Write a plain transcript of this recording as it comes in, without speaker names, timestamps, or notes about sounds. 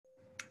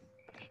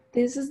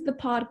This is the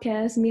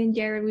podcast me and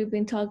Jared we've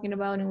been talking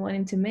about and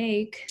wanting to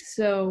make.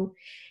 So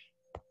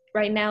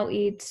right now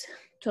it's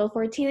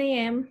 12:14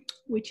 a.m.,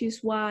 which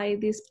is why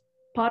this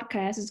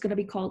podcast is gonna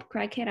be called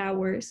Crackhead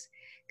Hours.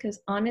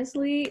 Because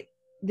honestly,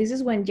 this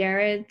is when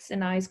Jared's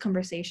and I's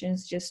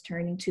conversations just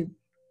turn into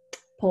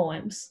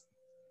poems.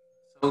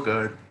 So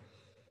good.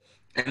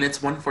 And it's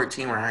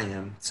 1:14 where I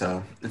am,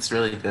 so it's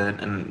really good.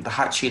 And the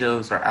hot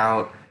Cheetos are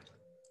out.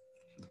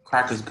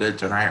 Crack is good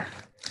tonight.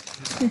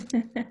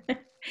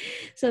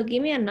 So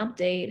give me an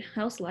update.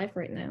 How's life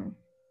right now?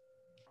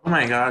 Oh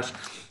my gosh.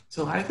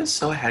 So life is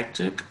so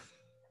hectic.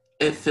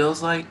 It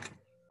feels like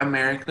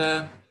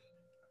America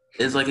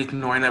is like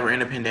ignoring that we're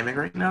in a pandemic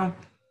right now.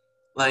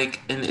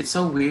 And it's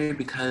so weird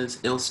because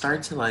it'll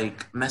start to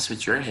like mess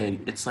with your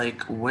head. It's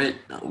like what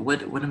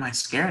am I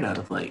scared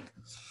of?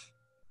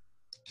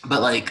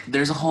 But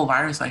there's a whole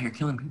virus out here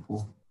killing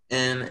people.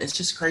 And it's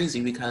just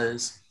crazy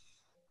because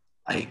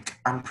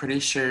I'm pretty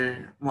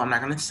sure, well, I'm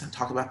not going to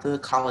talk about the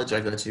college I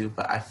go to,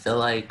 but I feel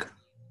like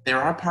there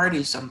are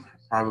parties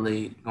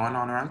probably going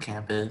on around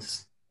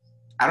campus.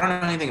 I don't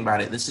know anything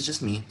about it. This is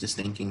just me just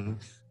thinking,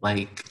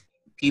 like,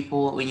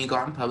 people, when you go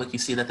out in public, you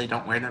see that they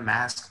don't wear their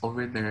mask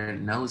over their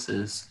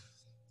noses.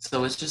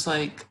 So it's just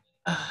like,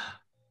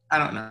 I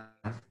don't know.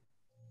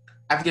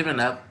 I've given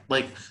up.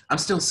 Like, I'm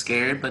still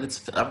scared, but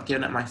I'm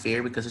giving up my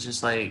fear because it's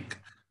just like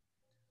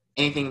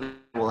anything that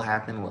will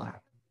happen will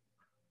happen.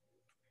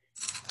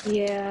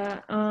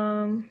 Yeah,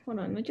 hold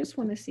on, I just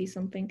want to see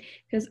something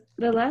because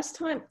the last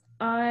time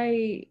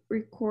I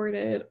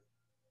recorded,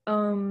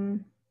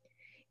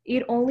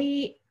 it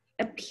only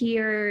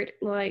appeared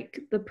like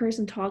the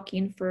person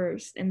talking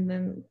first and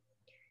then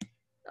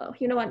oh,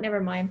 you know what,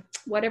 never mind.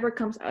 Whatever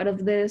comes out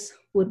of this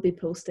would be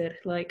posted.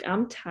 Like,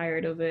 I'm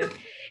tired of it.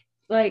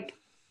 Like,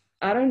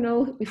 I don't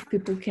know if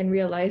people can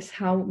realize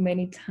how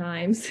many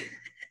times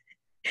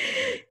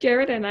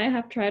Jared and I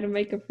have tried to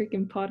make a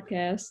freaking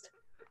podcast.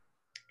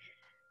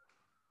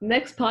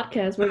 Next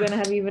podcast we're gonna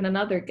have even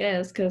another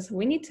guest because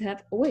we need to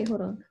have. Oh, wait, hold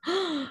on.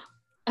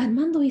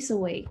 Armando is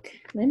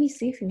awake. Let me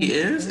see if he He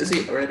wants to is? Is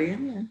he join. already?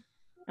 Yeah,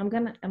 I'm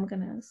gonna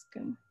ask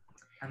him.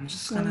 I'm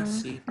just gonna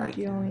see if I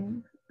can.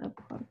 Join a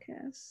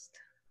podcast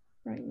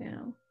right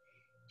now.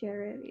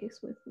 Jared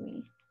is with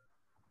me.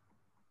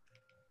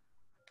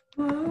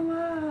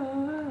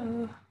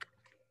 Whoa.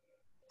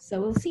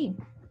 So we'll see.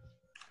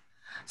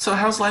 So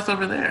how's life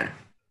over there?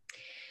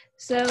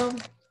 So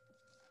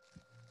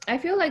I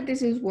feel like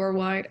this is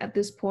worldwide at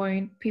this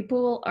point.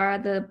 People are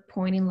at the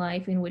point in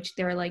life in which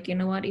they're like, you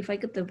know what, if I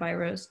get the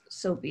virus,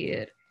 so be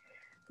it.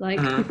 Like,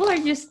 people are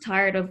just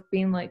tired of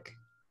being like,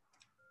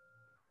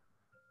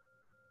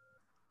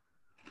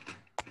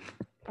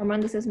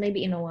 Armando says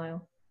maybe in a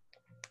while.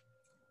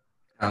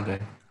 Okay.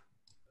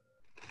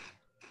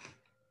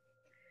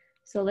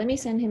 So let me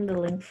send him the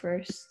link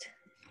first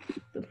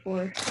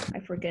before I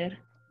forget.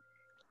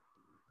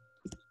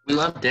 We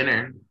love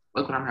dinner.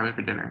 Look what I'm having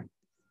for dinner.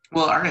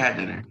 Well, I already had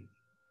dinner.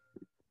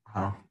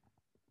 Oh,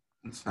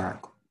 it's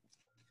not.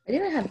 I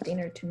didn't have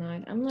dinner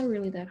tonight. I'm not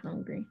really that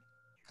hungry.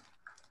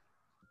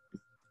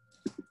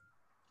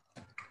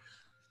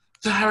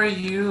 So how are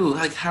you?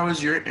 Like, how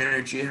is your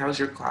energy? How's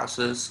your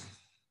classes?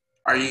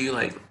 Are you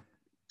like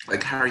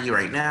how are you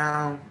right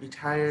now? You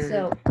tired?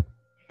 So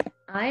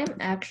I am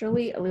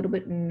actually a little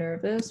bit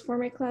nervous for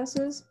my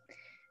classes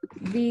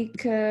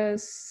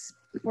because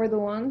for the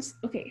ones,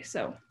 okay,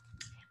 so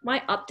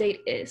my update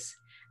is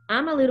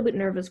I'm a little bit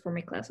nervous for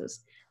my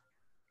classes.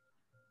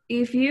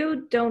 If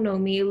you don't know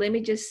me, let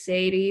me just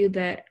say to you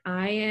that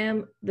I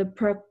am the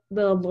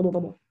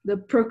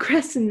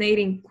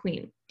procrastinating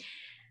queen.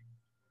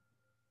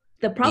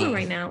 The problem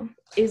right now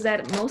is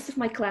that most of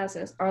my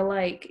classes are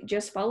like,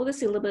 just follow the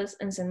syllabus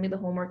and send me the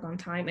homework on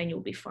time and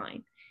you'll be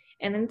fine.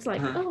 And then it's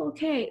like, oh,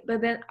 okay.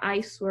 But then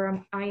I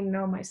swear I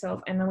know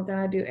myself and I'm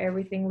gonna do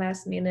everything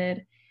last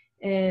minute.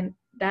 And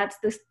that's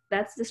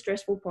the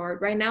stressful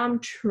part. Right now I'm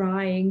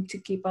trying to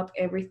keep up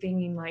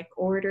everything in like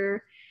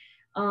order.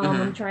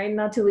 I'm trying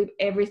not to leave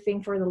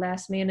everything for the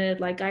last minute.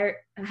 Like, I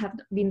have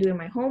been doing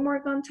my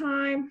homework on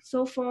time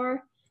so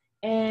far.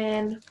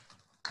 And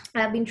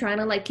I've been trying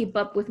to like keep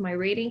up with my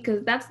reading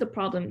because that's the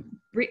problem.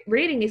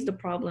 Reading is the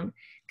problem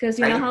because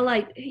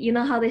you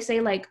know how they say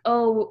like,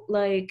 oh,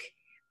 like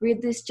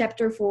read this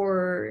chapter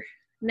for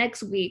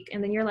next week,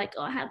 and then you're like,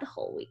 oh, I have the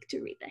whole week to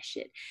read that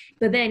shit.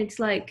 But then it's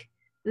like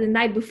the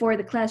night before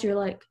the class, you're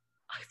like,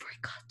 I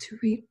forgot to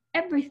read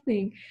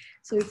everything.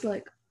 So it's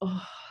like,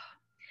 oh.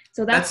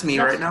 So that's me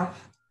right now.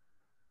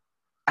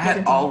 I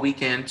had all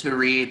weekend to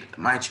read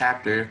my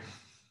chapter,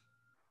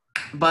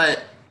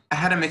 but I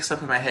had a mix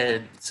up in my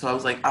head. So I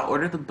was like, I'll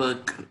order the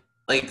book.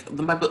 Like,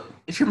 my book,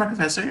 if you're my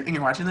professor and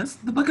you're watching this,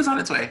 the book is on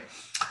its way.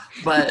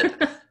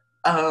 But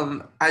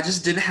I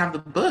just didn't have the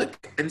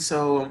book. And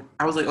so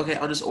I was like, okay,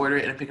 I'll just order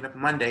it and pick it up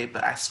on Monday.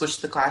 But I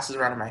switched the classes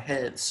around in my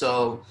head.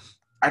 So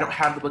I don't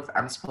have the book that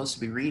I'm supposed to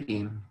be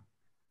reading.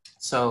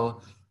 So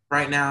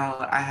right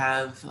now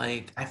I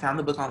found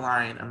the book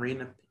online. I'm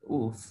reading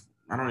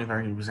I don't even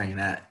remember saying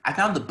that. I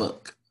found the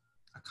book,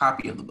 a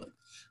copy of the book.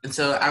 And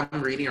so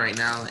I'm reading right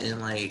now and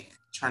like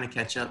trying to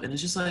catch up. And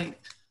it's just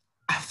like,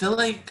 I feel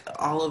like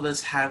all of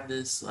us have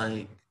this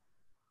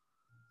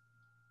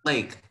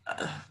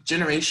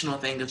generational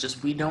thing of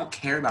just, we don't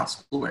care about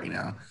school right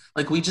now.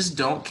 Like, we just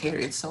don't care.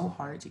 It's so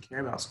hard to care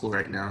about school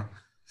right now.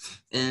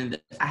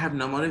 And I have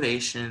no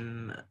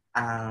motivation.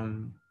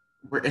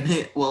 We're in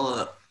it.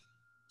 Well,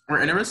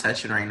 we're in a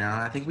recession right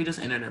now. I think we just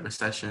entered a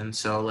recession.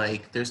 So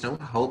like there's no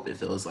hope, it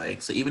feels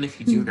like. So even if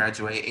you do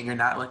graduate and you're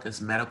not like a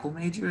medical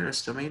major or a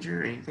STEM major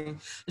or anything,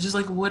 it's just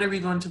like, what are we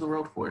going to the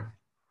world for?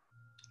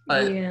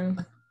 But Yeah.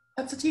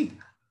 that's a tea.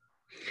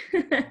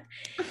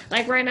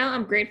 Like right now,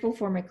 I'm grateful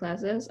for my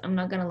classes. I'm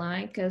not gonna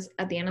lie, because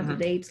at the end of the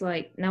day, it's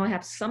like now I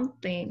have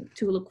something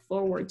to look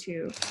forward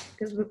to.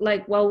 Because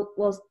like,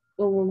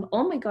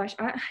 oh my gosh,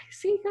 I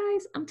see,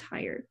 guys, I'm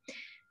tired,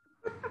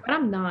 but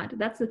I'm not.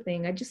 That's the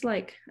thing. I just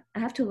like I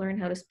have to learn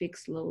how to speak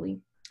slowly.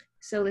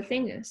 So the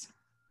thing is,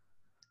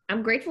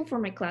 I'm grateful for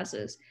my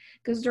classes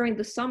because during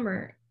the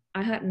summer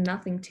I had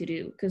nothing to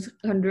do because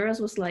Honduras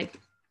was like,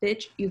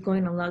 bitch, you're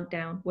going on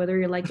lockdown, whether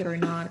you like it or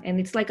not.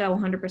 And it's like a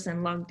 100%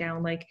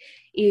 lockdown. Like,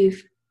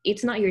 if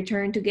it's not your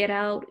turn to get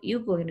out, you're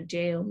going to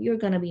jail. You're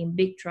going to be in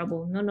big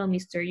trouble. No, no,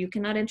 mister. You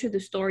cannot enter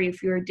the store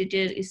if your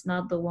digit is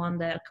not the one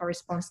that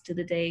corresponds to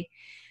the day.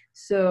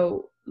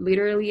 So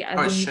literally,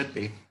 Should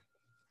be.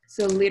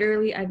 So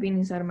literally, I've been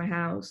inside of my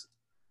house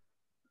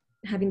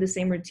having the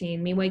same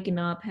routine, me waking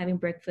up, having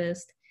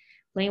breakfast,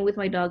 playing with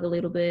my dog a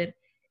little bit,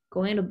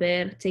 going to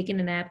bed,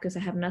 taking a nap because I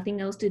have nothing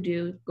else to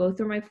do, go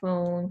through my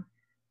phone,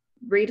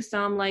 read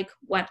some like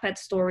Wattpad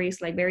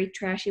stories, like very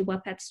trashy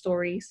Wattpad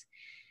stories,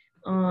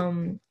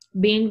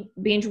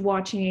 binge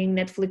watching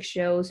Netflix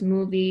shows,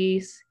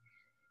 movies.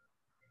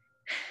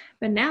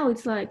 But now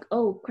it's like,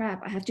 oh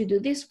crap, I have to do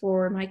this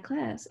for my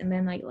class, and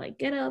then I like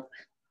get up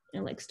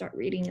and like start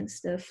reading and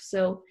stuff.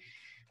 So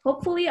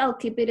hopefully I'll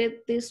keep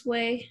it this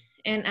way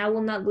and I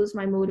will not lose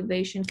my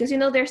motivation, because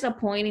there's a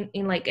point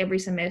in like every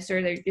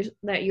semester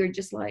that you're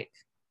just like,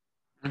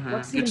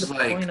 what's You're even just the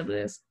like, point of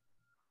this?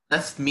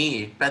 that's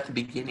me at the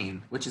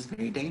beginning, which is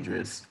very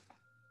dangerous.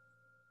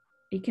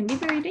 It can be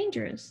very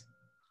dangerous.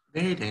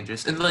 Very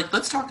dangerous. And like,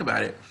 let's talk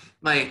about it.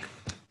 Like,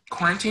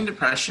 quarantine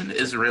depression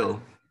is real.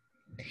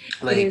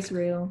 Like, it is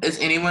real. Is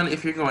anyone,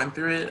 if you're going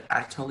through it,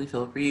 I totally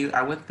feel for you.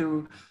 I went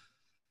through,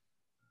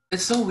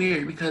 it's so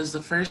weird because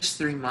the first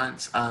 3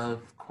 months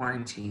of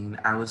quarantine,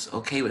 I was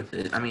okay with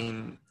it. I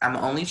mean, I'm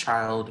the only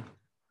child.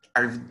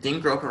 I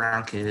didn't grow up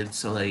around kids,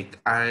 so like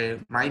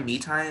my me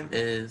time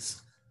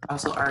is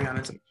also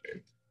Ariana's.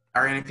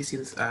 Ariana, if you see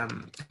this,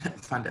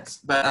 fun desk.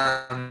 But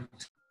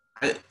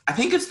I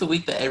think it's the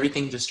week that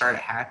everything just started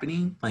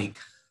happening, like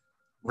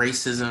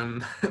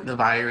racism, the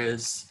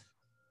virus,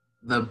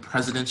 the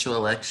presidential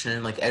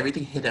election, like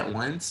everything hit at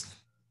once.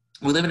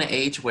 We live in an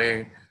age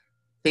where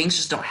things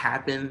just don't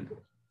happen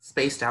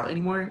spaced out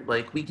anymore.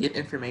 Like we get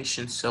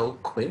information so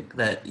quick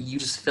that you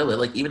just feel it.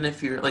 Like even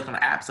if you're like on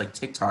apps like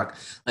TikTok,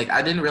 like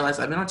I didn't realize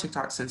I've been on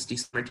TikTok since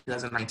December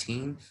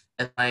 2019,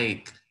 and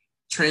like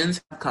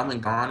trends have come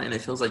and gone, and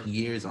it feels like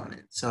years on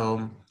it.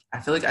 So I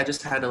feel like I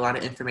just had a lot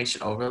of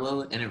information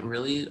overload, and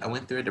I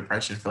went through a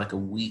depression for like a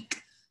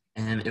week,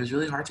 and it was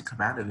really hard to come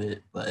out of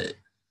it. But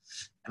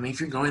I mean, if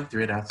you're going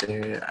through it out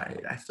there,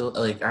 I feel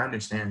like I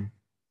understand.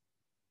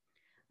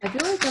 I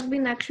feel like I've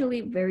been actually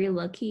very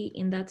lucky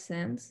in that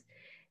sense,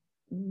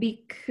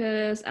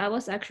 because I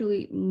was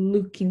actually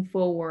looking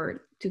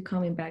forward to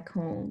coming back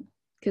home,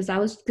 because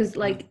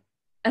like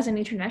as an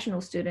international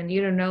student,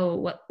 you don't know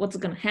what's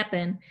gonna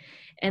happen,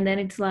 and then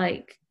it's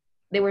like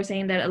they were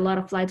saying that a lot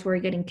of flights were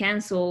getting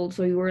canceled,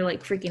 so you were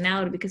like freaking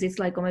out because it's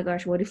like, oh my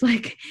gosh, what if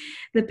like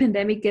the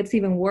pandemic gets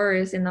even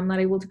worse and I'm not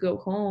able to go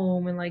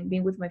home and like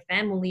being with my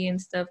family and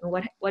stuff, and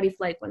what if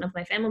like one of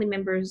my family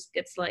members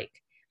gets like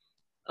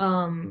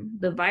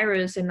the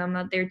virus and I'm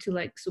not there to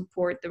like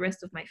support the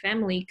rest of my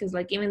family, because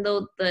like even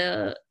though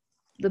the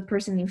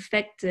person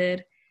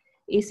infected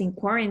is in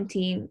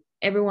quarantine,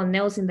 everyone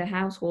else in the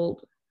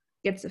household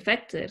gets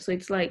affected. So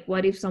it's like,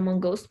 what if someone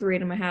goes through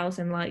it in my house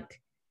and like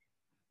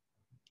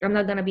I'm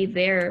not gonna be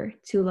there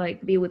to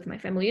like be with my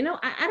family?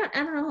 I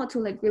don't know how to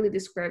like really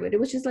describe it. It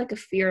was just like a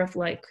fear of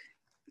like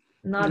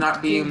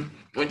Not being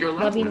with your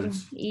loved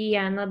ones.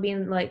 not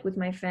being like with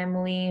my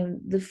family,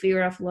 the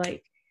fear of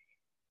like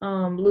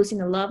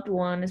losing a loved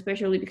one,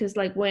 especially because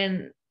like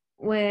when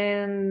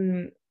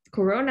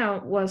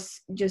corona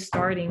was just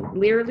starting,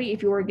 literally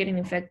if you were getting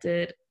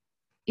infected,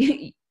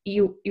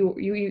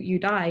 you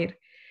died.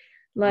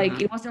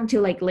 Like it wasn't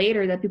until like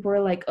later that people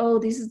were like, oh,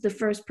 this is the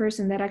first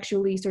person that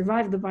actually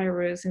survived the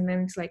virus, and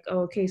then it's like, oh,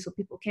 okay, so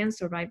people can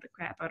survive the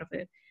crap out of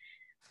it.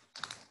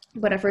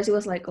 But at first it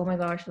was like, oh my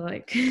gosh,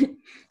 like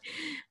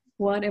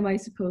what am I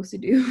supposed to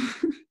do?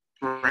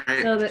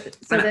 Right.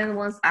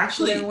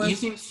 You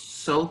seem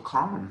so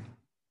calm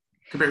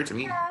compared to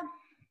me.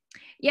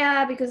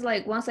 Yeah, because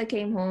like once I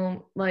came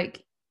home,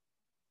 like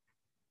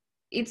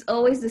it's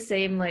always the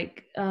same,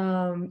 like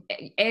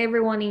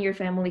everyone in your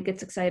family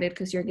gets excited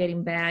because you're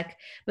getting back,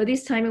 but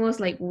this time it was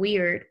like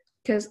weird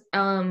because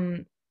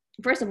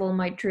first of all,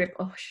 my trip,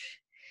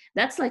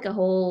 that's like a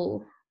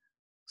whole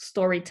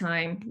story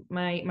time,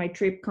 my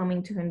trip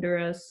coming to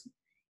Honduras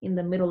in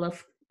the middle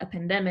of a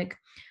pandemic.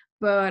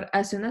 But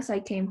as soon as I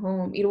came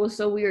home, it was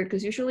so weird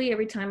because usually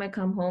every time I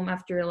come home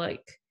after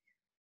like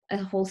a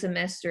whole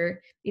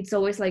semester, it's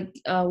always like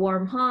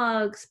warm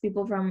hugs.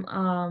 People from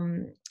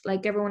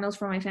like everyone else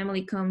from my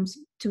family comes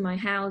to my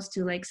house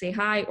to like say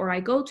hi, or I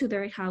go to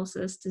their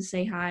houses to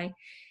say hi,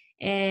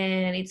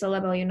 and it's all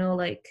about, you know,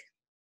 like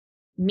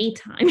me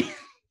time.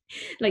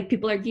 Like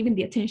people are giving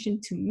the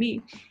attention to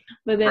me.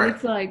 But then Right.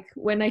 it's like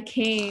when I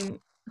came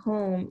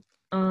home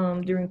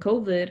during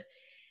COVID,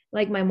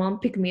 like my mom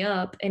picked me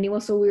up, and it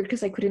was so weird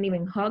because I couldn't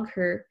even hug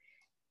her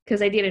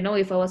because I didn't know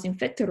if I was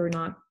infected or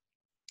not.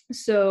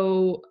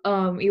 So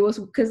it was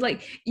because,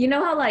 like, you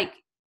know how like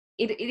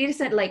it is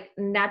that like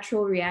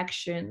natural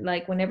reaction,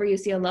 like whenever you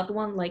see a loved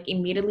one, like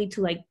immediately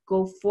to like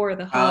go for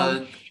the hug.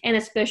 Hug. And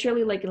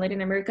especially like in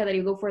Latin America, that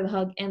you go for the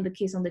hug and the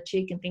kiss on the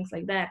cheek and things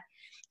like that.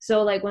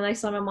 So like when I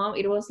saw my mom,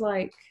 it was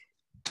like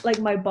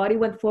my body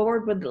went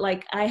forward, but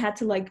like I had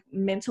to like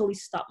mentally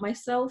stop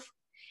myself.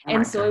 Oh And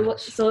my so it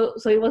was gosh.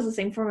 so it was the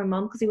same for my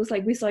mom, because it was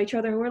like we saw each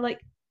other and we are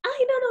like,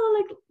 I don't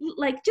know,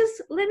 like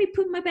just let me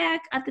put my bag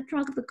at the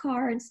trunk of the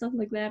car and stuff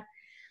like that.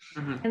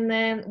 Mm-hmm. And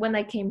then when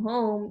I came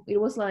home, it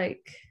was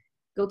like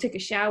go take a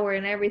shower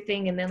and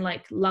everything, and then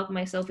like lock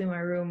myself in my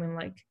room and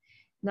like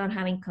not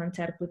having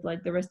contact with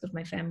like the rest of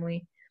my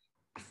family.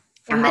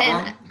 For And how then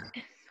long?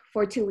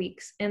 for 2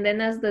 weeks. And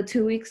then as the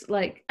 2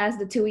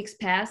 weeks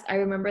passed, I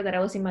remember that I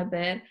was in my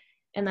bed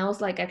and I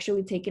was like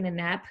actually taking a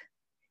nap.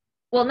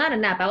 Well, not a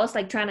nap. I was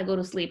like trying to go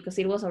to sleep because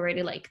it was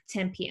already like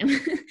 10 p.m.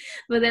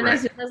 But then Right.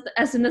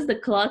 as soon as the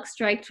clock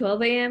struck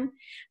 12 a.m.,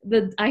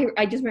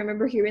 I just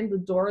remember hearing the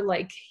door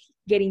like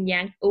getting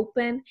yanked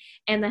open,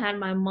 and I had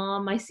my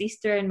mom, my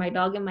sister, and my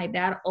dog and my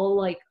dad all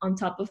like on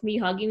top of me,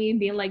 hugging me and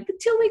being like, "The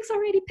 2 weeks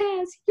already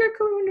passed. You're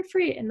corona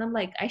free." And I'm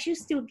like, I should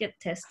still get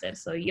tested,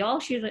 so y'all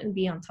shouldn't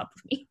be on top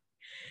of me.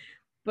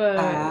 But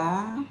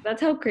Aww.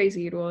 that's how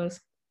crazy it was.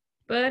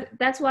 But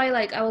that's why,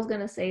 like, I was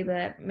gonna say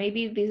that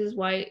maybe this is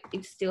why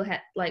it still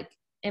had like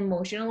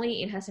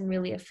emotionally it hasn't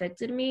really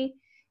affected me,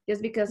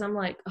 just because I'm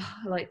like,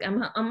 ugh, like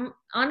I'm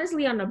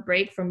honestly on a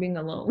break from being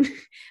alone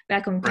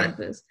back on Right.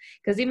 campus.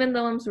 Because even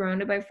though I'm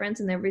surrounded by friends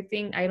and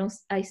everything,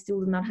 I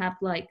still do not have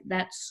like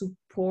that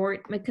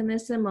support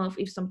mechanism of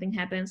if something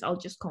happens, I'll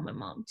just call my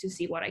mom to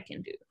see what I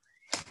can do.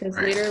 Because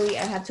Right. literally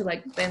I had to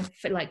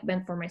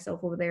bend for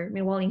myself over there.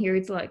 Meanwhile in here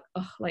it's like,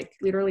 oh, like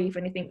literally if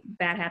anything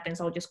bad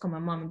happens, I'll just call my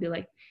mom and be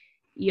like,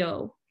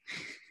 yo,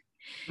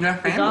 Your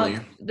the family.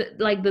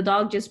 dog, the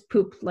dog just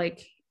pooped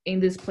like in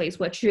this place.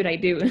 What should I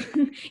do?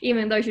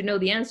 Even though I should know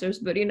the answers,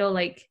 but you know,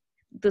 like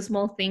the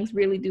small things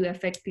really do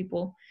affect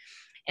people.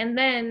 And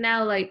then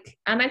now, like,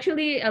 I'm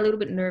actually a little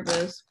bit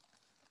nervous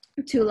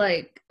to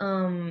like,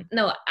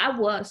 no, I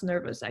was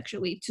nervous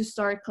actually to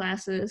start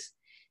classes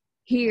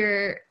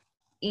here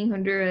in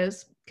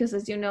Honduras because,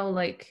 as you know,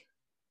 like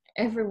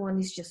everyone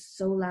is just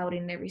so loud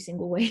in every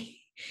single way,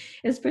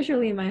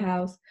 especially in my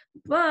house.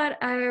 But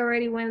I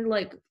already went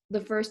like the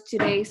first 2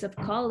 days of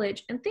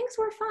college and things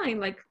were fine.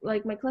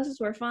 Like my classes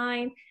were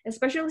fine,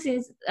 especially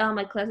since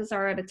my classes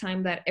are at a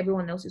time that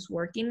everyone else is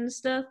working and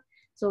stuff.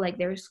 So like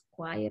there's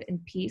quiet and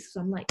peace.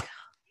 So I'm like,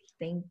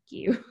 thank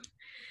you.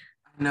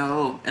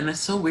 No, and it's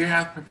so weird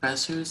how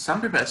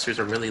some professors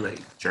are really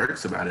like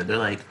jerks about it. They're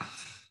like,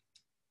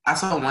 I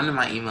saw one of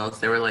my emails,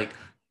 they were like,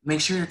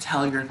 make sure to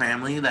tell your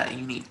family that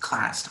you need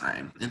class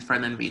time and for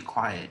them to be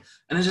quiet.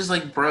 And it's just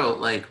like, bro,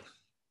 like,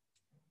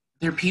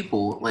 they're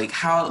people. Like,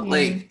 how, Yeah.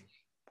 like,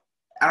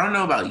 I don't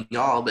know about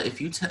y'all, but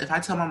if I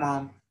tell my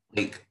mom,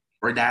 like,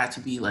 or dad to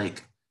be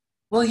like,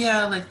 well,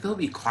 yeah, like, they'll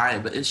be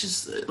quiet, but it's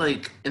just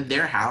like in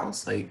their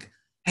house, like,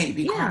 hey,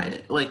 be Yeah.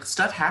 quiet. Like,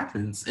 stuff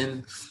happens.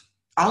 And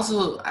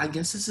also, I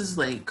guess this is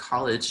like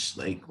college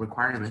like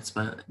requirements,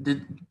 but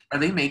are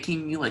they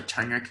making you like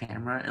turn your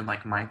camera and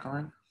like mic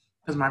on?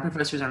 Because my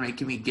professors are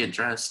making me get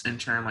dressed and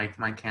turn like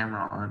my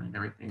camera on and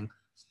everything.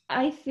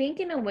 I think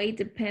in a way it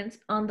depends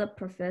on the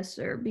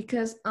professor,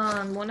 because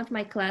on one of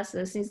my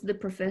classes, since the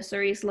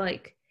professor is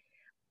like,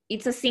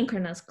 it's a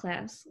synchronous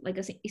class,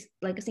 it's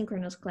like a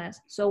synchronous class.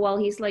 So while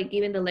he's like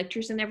giving the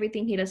lectures and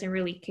everything, he doesn't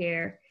really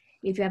care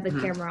if you have the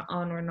Mm-hmm. camera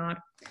on or not.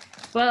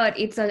 But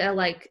it's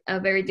like a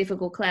very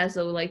difficult class.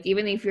 So like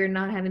even if you're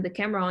not having the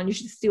camera on, you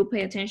should still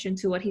pay attention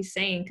to what he's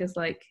saying, because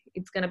like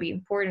it's gonna be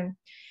important.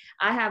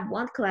 I have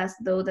one class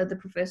though that the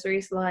professor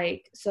is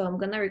like, so I'm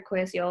gonna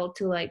request y'all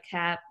to like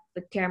have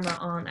the camera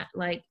on,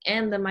 like,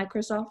 and the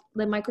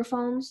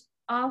microphones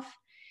off,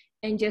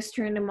 and just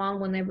turn them on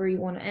whenever you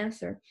want to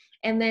answer.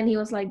 And then he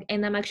was like,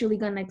 and I'm actually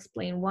gonna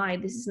explain why.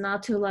 This is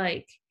not to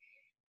like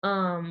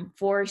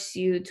force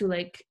you to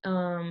like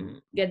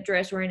get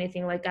dressed or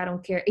anything. Like I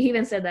don't care. He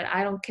even said that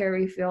I don't care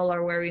if y'all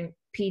are wearing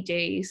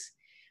PJs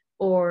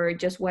or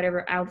just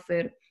whatever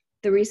outfit.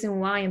 The reason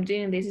why I'm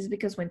doing this is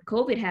because when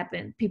COVID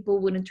happened, people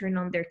wouldn't turn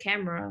on their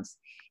cameras.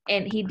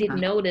 And he did Mm-hmm.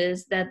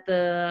 notice that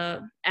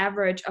the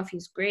average of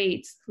his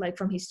grades, like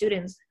from his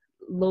students,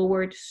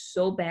 lowered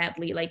so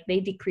badly. Like they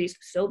decreased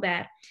so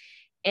bad.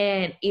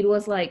 And it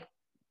was like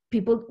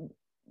people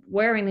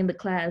wearing in the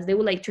class. They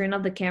would like turn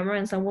off the camera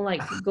and someone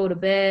like go to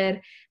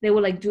bed. They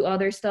would like do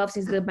other stuff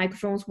since the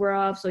microphones were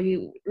off, so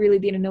you really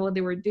didn't know what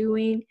they were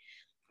doing.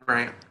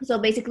 Right. So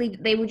basically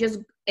they would just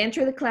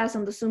enter the class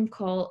on the Zoom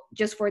call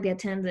just for the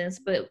attendance,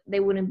 but they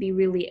wouldn't be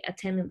really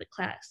attending the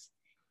class.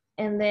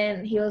 And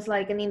then he was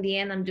like, and in the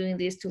end, I'm doing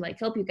this to like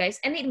help you guys.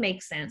 And it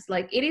makes sense.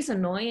 Like, it is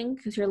annoying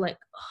because you're like,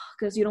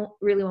 because you don't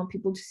really want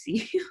people to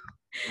see you.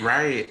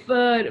 Right.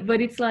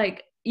 But it's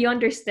like, you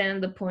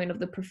understand the point of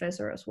the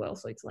professor as well.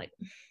 So it's like,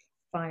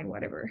 fine,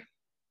 whatever.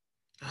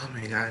 Oh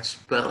my gosh.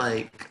 But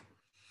like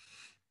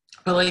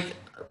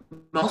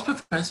most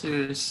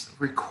professors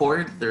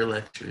record their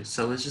lectures.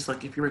 So it's just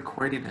like, if you're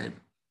recording it,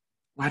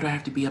 why do I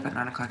have to be up at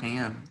 9:00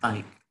 a.m.?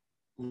 Like,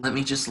 let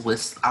me just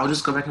I'll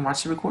just go back and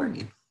watch the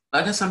recording.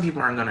 I guess some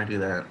people aren't gonna do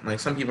that. Like,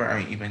 some people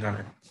aren't even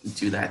gonna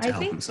do that to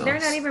help themselves.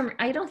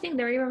 I don't think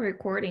they're even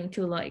recording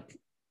to like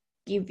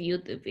give you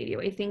the video.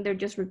 I think they're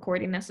just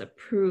recording as a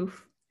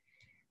proof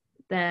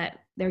that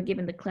they're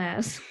giving the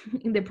class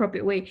in the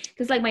appropriate way.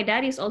 Because like my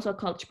daddy is also a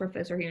college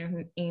professor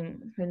here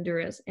in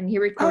Honduras, and he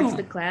records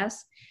the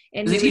class.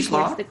 And Does he teach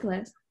law? The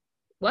class.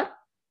 What?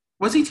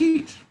 What's he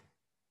teach?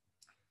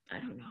 I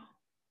don't know.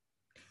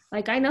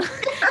 Like, I know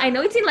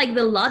it's in like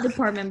the law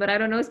department, but I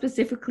don't know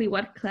specifically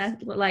what class.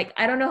 Like,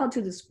 I don't know how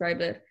to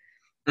describe it.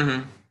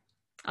 Mm-hmm.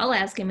 I'll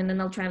ask him, and then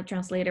I'll try to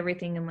translate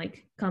everything and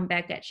like come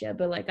back at you.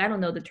 But like, I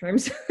don't know the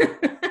terms.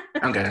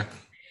 Okay.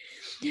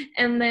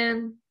 And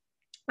then,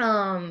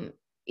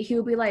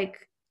 he'll be like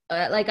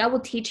I will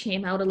teach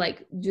him how to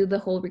like do the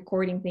whole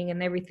recording thing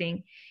and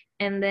everything,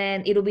 and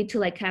then it'll be to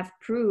like have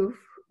proof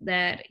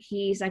that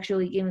he's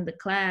actually giving the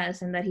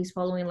class and that he's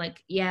following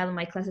like, yeah,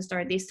 my classes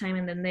start at this time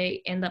and then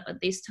they end up at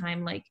this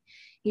time. Like,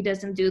 he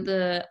doesn't do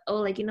the, oh,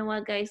 like, you know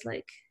what, guys,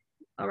 like,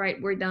 all right,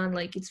 we're done,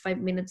 like, it's 5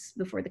 minutes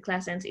before the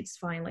class ends, it's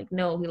fine. Like,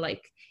 no, he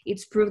like,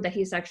 it's proof that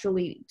he's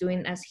actually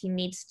doing as he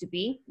needs to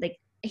be. Like,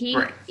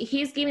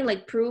 he's giving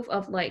like proof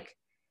of like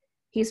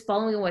he's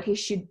following what he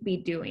should be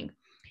doing.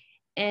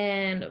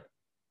 And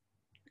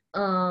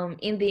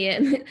in the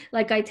end,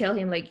 like, I tell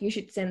him like, you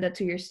should send that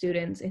to your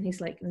students, and he's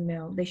like,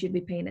 no, they should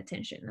be paying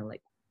attention. And I'm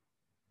like,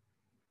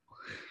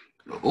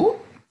 ooh,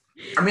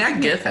 I mean, I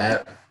get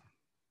that.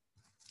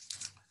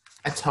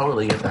 I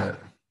totally get that.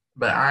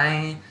 But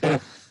I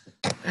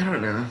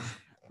don't know.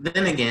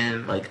 Then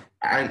again, like,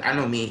 I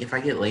know me, if I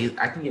get lazy,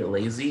 I can get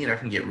lazy and I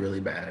can get really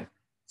bad.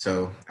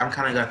 So I'm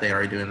kind of glad they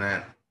are doing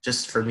that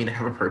just for me to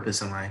have a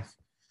purpose in life.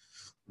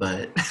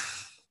 But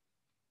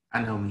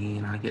I know me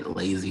and I get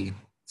lazy.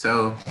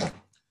 So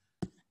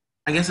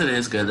I guess it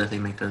is good that they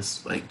make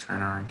us like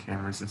turn on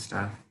cameras and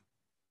stuff.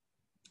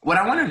 What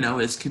I want to know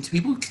is, can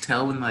people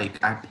tell when like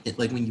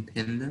when you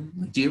pin them?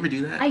 Like, do you ever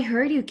do that? I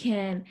heard you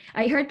can.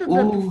 I heard that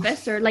the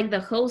professor, like the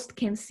host,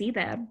 can see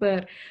that,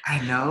 but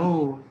I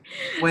know.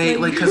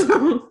 Wait, like, because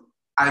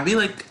I'd be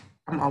like,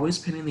 I'm always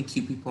pinning the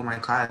cute people in my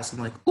class. I'm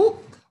like, ooh,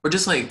 or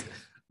just like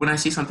when I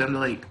see something, I'm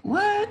like,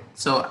 what?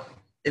 So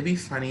it'd be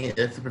funny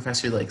if the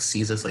professor like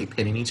sees us like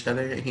pinning each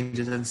other and he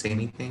just doesn't say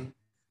anything.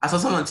 I saw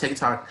someone on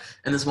TikTok,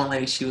 and this one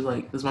lady, she was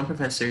like, this one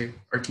professor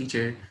or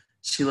teacher,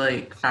 she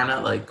like found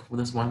out like when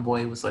this one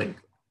boy was like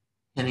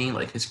pinning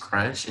like his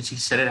crush, and she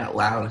said it out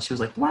loud, and she was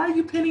like, why are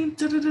you pinning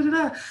da, da, da,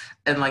 da, da?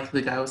 And like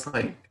the guy was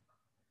like,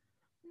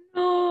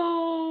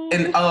 no.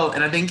 And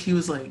I think he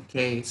was like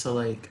gay, so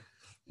like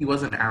he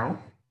wasn't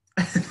out.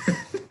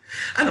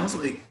 And I was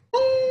like,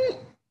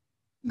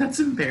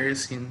 that's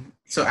embarrassing.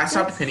 So I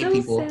stopped pinning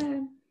people.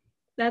 Sad.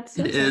 That's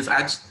so it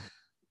sad. Is.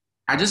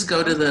 I just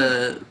go to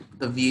the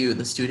view,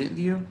 the student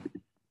view,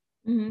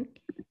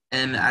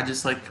 and I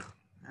just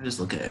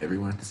look at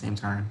everyone at the same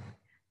time.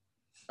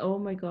 Oh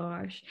my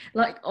gosh.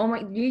 Like,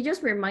 you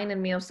just reminded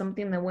me of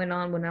something that went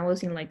on when I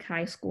was in like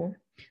high school.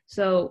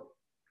 So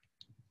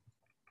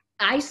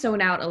I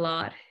zoned out a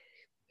lot.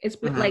 It's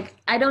like,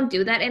 I don't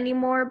do that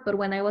anymore, but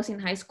when I was in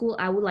high school,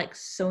 I would like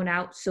zone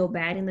out so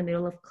bad in the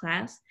middle of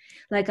class.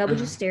 Like, I would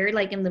just stare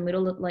like in the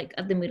middle of like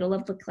at the middle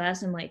of the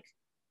class and like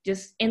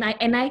just and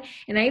I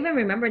even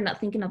remember not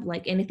thinking of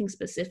like anything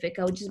specific.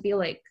 I would just be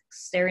like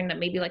staring at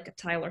maybe like a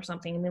tile or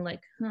something and be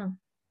like,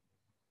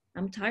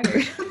 I'm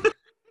tired.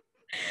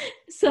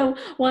 So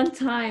one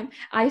time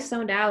I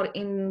zoned out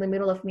in the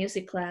middle of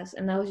music class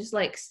and I was just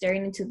like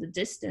staring into the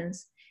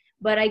distance.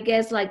 But I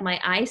guess like my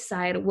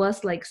eyesight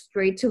was like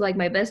straight to like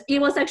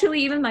it was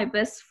actually even my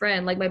best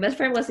friend. Like my best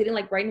friend was sitting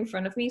like right in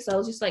front of me. So I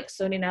was just like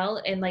zoning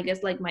out, and I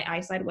guess like my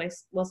eyesight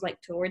was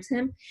like towards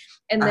him.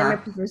 And then my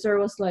professor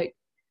was like,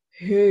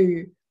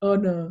 hey,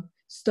 Anna,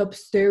 stop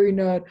staring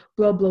at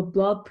blah, blah,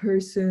 blah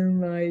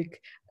person.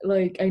 Like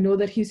I know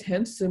that he's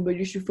handsome, but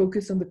you should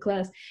focus on the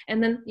class.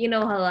 And then, you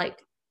know how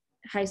like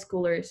high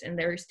schoolers and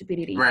their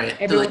stupidity, right?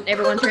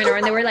 Everyone turned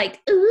around, they were like,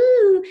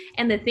 ooh.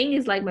 And the thing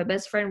is, like, my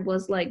best friend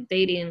was like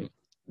dating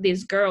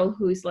this girl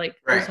who is like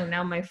also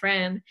now my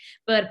friend,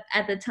 but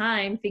at the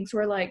time things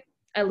were like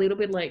a little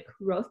bit like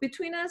rough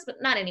between us,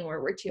 but not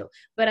anymore, we're chill.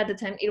 But at the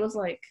time it was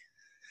like,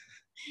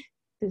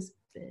 this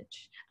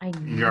bitch, I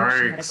knew she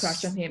had a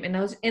crush on him. And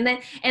I was and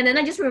then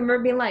I just remember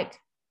being like,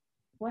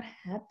 what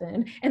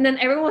happened? And then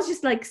everyone was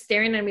just like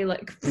staring at me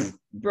like,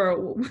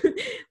 bro,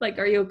 like,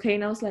 are you okay?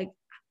 And I was like,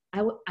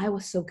 I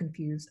was so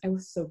confused. I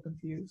was so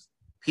confused.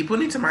 People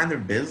need to mind their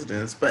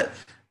business, but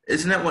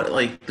isn't that what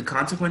like the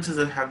consequences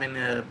of having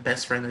a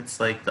best friend that's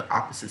like the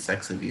opposite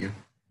sex of you?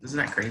 Isn't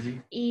that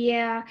crazy?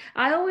 Yeah,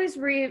 I always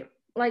read,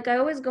 like, I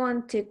always go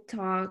on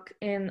TikTok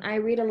and I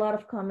read a lot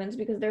of comments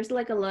because there's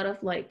like a lot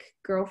of like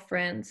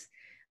girlfriends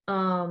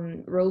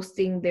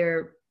roasting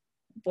their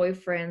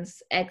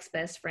boyfriends, ex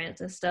best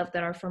friends and stuff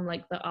that are from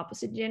like the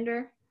opposite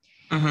gender.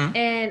 Mm-hmm.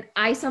 And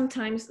I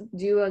sometimes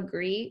do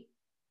agree,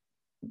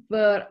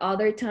 but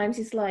other times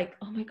it's like,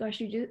 oh my gosh,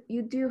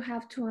 you do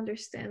have to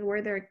understand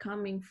where they're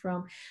coming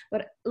from.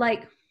 But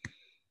like,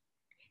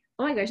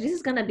 oh my gosh, this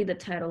is gonna be the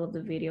title of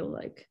the video,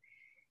 like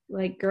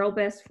girl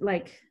best,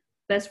 like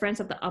best friends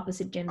of the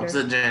opposite gender.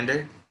 Opposite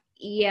gender.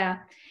 Yeah,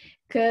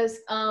 because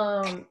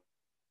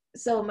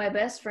so my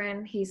best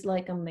friend, he's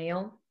like a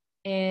male,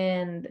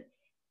 and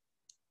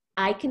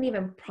I can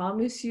even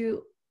promise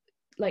you,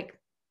 like,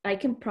 I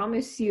can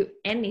promise you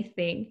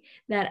anything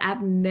that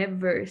I've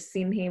never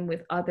seen him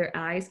with other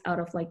eyes out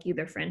of like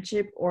either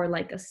friendship or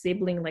like a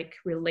sibling like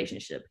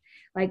relationship.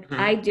 Like, Mm-hmm.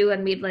 I do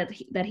admit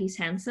that he's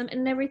handsome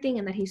and everything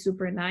and that he's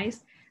super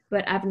nice,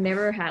 but I've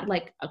never had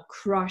like a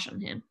crush on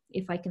him,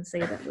 if I can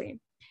say that way.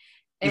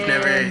 You've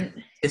never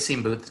And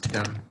kissing boothed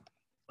him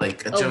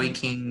like a Joey oh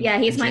King yeah,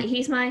 and Jake.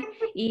 he's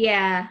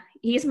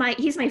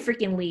my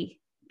freaking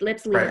Lee.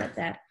 Let's leave it Right. at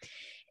that.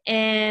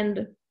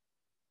 And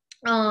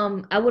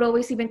I would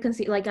always even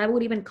consider, like, I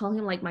would even call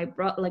him like my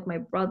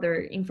brother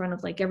in front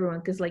of like everyone,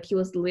 because like he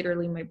was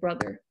literally my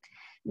brother.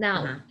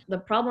 Now Mm-hmm. the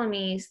problem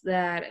is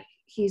that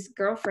his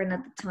girlfriend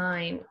at the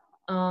time,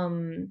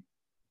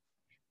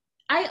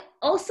 I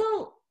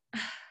also,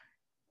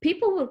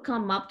 people would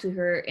come up to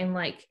her and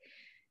like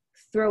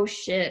throw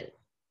shit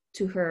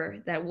to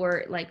her that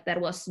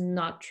was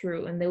not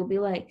true, and they would be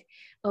like,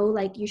 oh,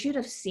 like, you should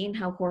have seen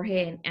how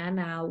Jorge and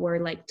Anna were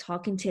like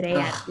talking today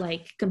at Ugh.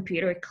 like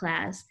computer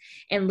class,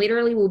 and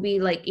literally will be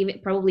like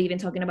probably even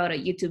talking about a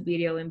YouTube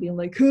video and being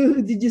like,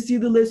 oh, did you see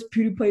the last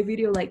PewDiePie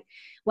video? Like,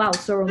 wow,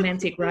 so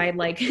romantic, right?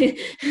 Like,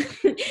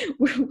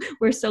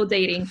 we're so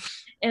dating.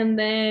 And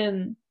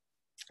then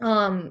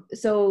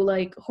so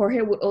like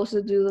Jorge would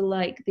also do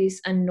like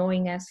this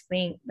annoying ass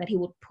thing that he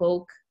would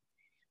poke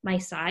my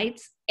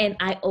sides, and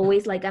I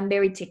always, like, I'm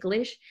very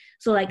ticklish,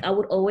 so like I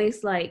would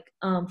always like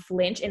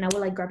flinch, and I would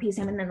like grab his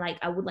hand, and then like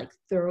I would like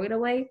throw it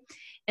away.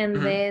 And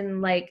Mm-hmm.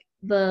 then like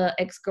the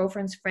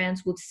ex-girlfriend's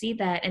friends would see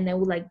that, and they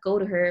would like go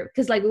to her,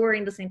 because like we were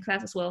in the same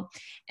class as well,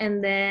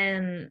 and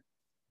then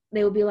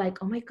they would be like,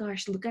 oh my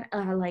gosh, look at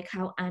like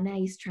how Anna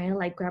is trying to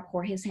like grab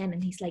Jorge's hand,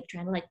 and he's like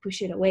trying to like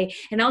push it away.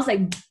 And I was like,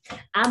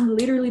 I'm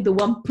literally the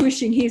one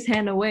pushing his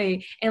hand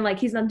away, and like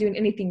he's not doing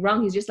anything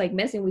wrong, he's just like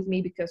messing with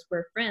me because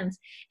we're friends.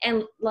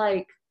 And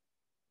like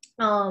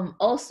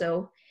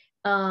also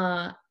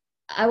I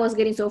was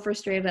getting so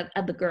frustrated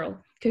at the girl,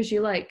 because she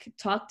like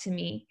talked to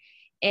me,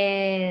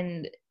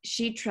 and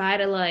she tried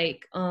to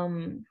like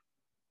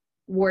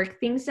work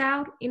things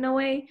out in a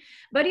way.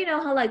 But you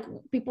know how like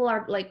people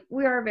are, like,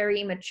 we are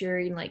very immature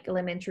in like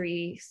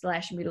elementary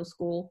slash middle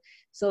school,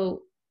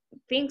 so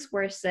things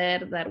were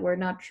said that were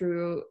not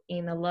true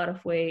in a lot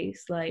of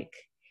ways. Like,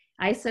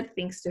 I said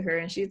things to her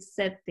and she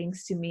said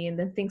things to me, and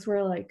then things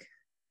were like,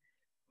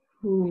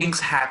 who? Things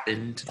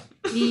happened.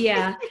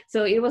 Yeah,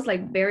 so it was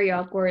like very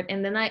awkward.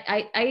 And then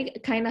I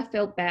kind of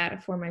felt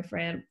bad for my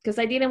friend, because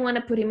I didn't want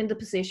to put him in the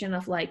position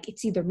of like,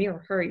 it's either me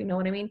or her, you know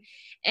what I mean?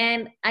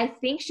 And I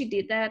think she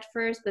did that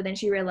first, but then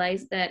she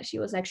realized that she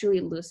was actually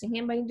losing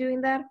him by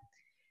doing that.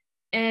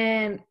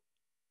 And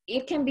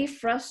it can be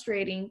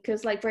frustrating,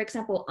 because like, for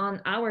example, on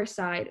our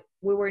side,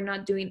 we were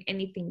not doing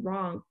anything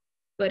wrong,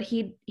 but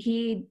he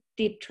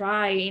did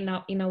try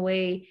in a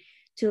way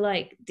to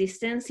like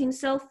distance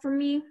himself from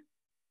me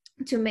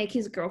to make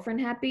his girlfriend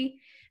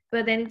happy.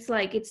 But then it's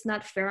like, it's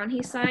not fair on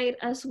his side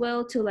as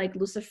well to like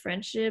lose a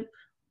friendship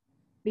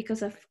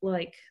because of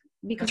like,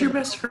 That's because of your a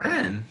best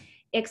girlfriend. friend.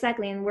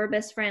 Exactly, and we're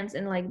best friends,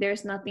 and like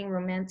there's nothing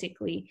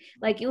romantically,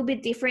 like it would be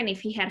different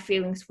if he had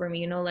feelings for me,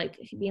 you know, like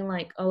being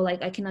like, oh,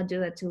 like I cannot do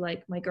that to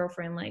like my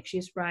girlfriend, like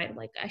she's right,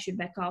 like I should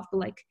back off. But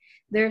like,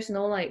 there's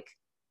no like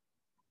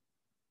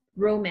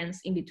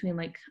romance in between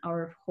like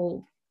our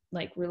whole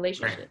like Right.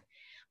 relationship.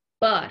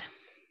 But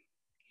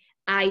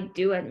I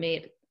do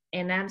admit,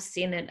 and I've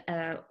seen it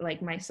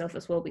like myself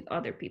as well with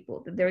other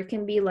people, that there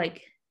can be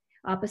like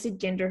opposite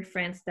gender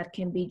friends that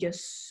can be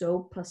just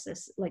so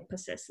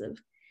possessive.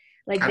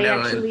 Like I they know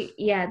it. actually,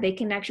 yeah, they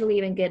can actually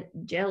even get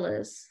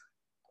jealous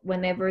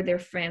whenever their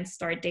friends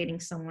start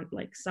dating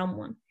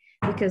someone,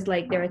 because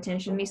like their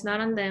attention is not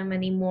on them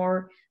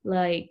anymore.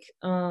 Like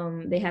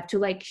they have to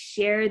like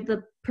share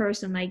the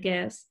person, I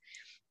guess.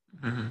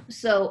 Mm-hmm.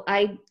 So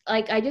I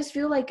just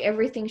feel like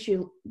everything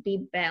should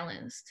be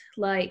balanced.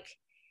 Like,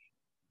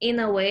 in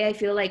a way, I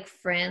feel like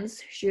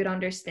friends should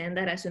understand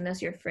that as soon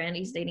as your friend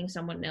is dating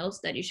someone else,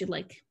 that you should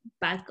like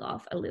back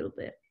off a little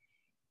bit,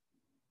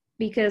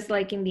 because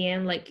like in the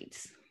end, like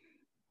it's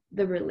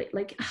the really,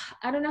 like,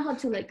 I don't know how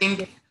to I like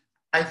think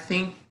I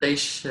think they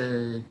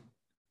should.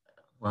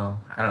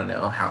 Well, I don't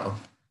know how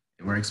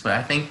it works, but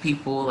I think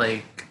people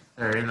like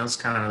that are in those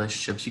kind of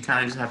relationships, you kind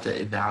of just have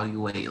to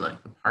evaluate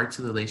like the parts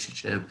of the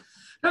relationship,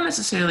 not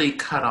necessarily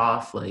cut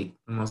off like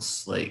the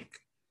most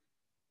like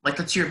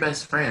that's your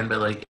best friend, but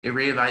like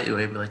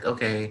reevaluate, but like,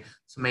 okay,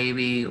 so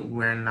maybe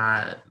we're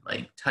not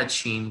like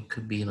touching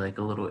could be like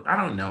a little, I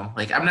don't know.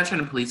 Like, I'm not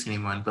trying to police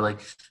anyone, but like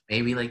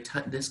maybe like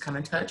this kind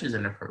of touch is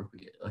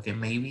inappropriate. Okay,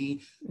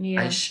 maybe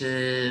I Yeah.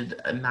 should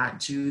not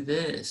do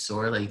this,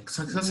 or like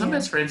some Yeah.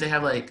 best friends they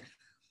have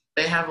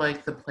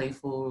like the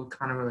playful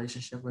kind of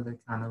relationship where they're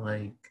kind of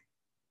like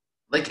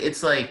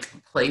it's like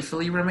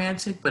playfully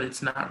romantic, but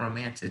it's not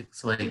romantic.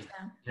 So like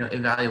Yeah.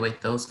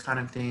 evaluate those kind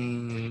of And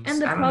things.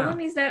 the I don't know. problem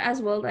is that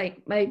as well,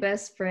 like my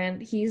best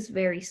friend, he's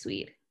very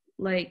sweet.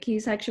 Like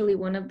he's actually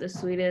one of the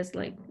sweetest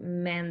like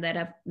men that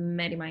I've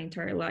met in my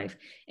entire life.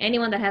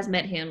 Anyone that has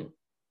met him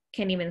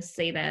can even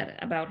say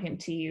that about him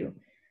to you.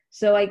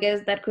 So I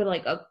guess that could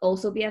like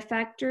also be a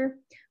factor.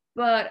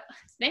 But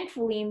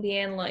thankfully in the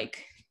end,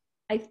 like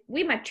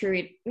we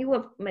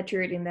were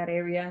matured in that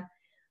area.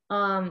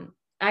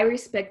 I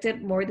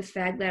respected more the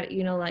fact that,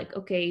 like,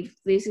 okay, if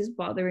this is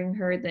bothering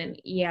her, then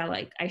yeah,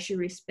 like I should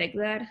respect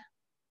that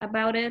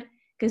about it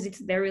because it's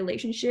their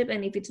relationship.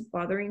 And if it's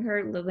bothering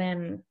her,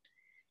 then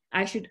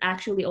I should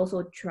actually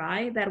also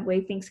try. That way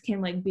things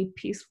can like be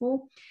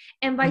peaceful.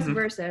 And vice Hmm.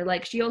 versa.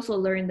 Like she also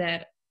learned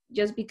that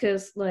just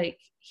because like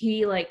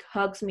he like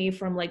hugs me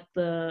from like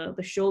the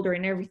shoulder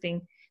and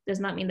everything does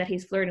not mean that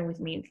he's flirting with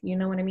me. You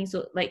know what I mean?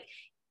 So like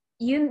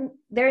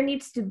there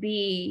needs to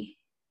be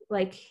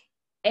like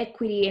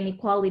equity and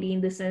equality in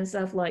the sense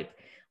of like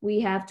we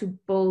have to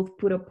both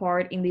put a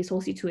part in this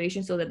whole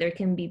situation so that there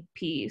can be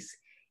peace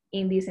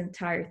in this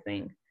entire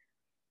thing.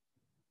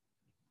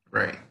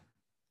 Right.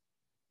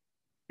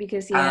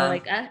 Because yeah, Um.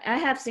 like I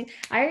have seen,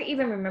 I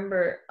even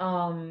remember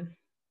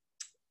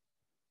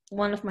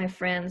one of my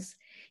friends,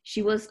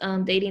 she was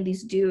dating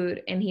this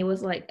dude and he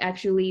was like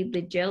actually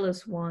the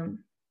jealous one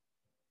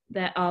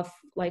that of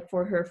like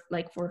for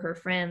her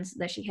friends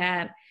that she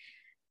had.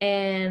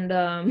 And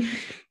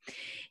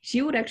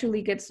she would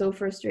actually get so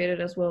frustrated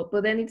as well,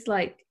 but then it's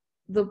like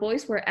the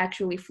boys were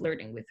actually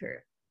flirting with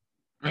her.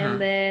 And Mhm.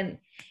 then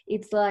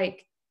it's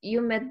like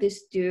you met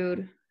this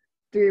dude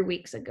 3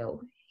 weeks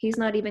ago, he's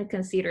not even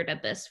considered a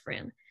best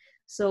friend,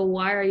 so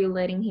why are you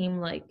letting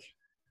him like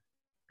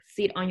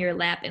sit on your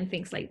lap and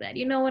things like that,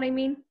 you know what I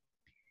mean?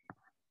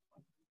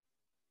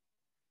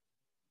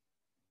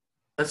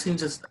 That's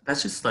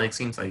just like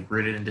seems like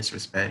rooted in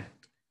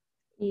disrespect.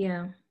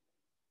 Yeah,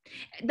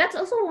 that's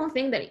also one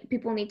thing that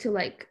people need to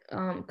like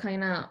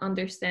kind of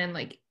understand,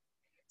 like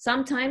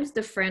sometimes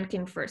the friend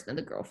came first than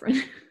the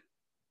girlfriend.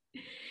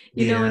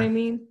 You know what I Yeah.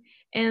 mean?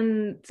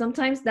 And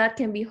sometimes that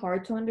can be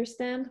hard to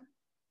understand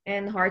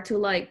and hard to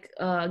like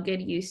get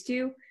used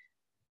to.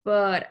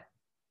 But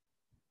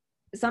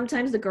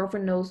sometimes the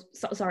girlfriend knows,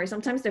 sorry,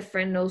 sometimes the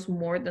friend knows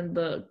more than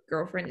the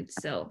girlfriend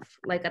itself,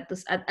 like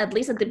at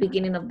least at the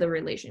beginning of the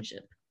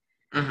relationship.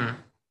 Mhm.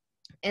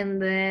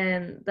 And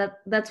then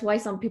that's why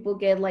some people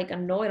get like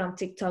annoyed on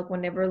TikTok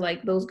whenever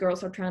like those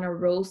girls are trying to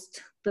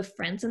roast the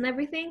friends and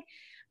everything.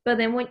 But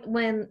then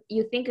when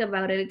you think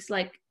about it, it's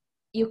like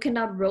you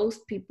cannot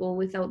roast people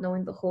without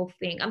knowing the whole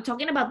thing. I'm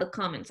talking about the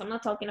comments. I'm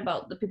not talking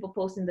about the people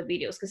posting the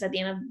videos because at the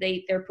end of the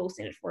day they're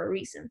posting it for a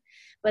reason.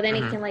 But then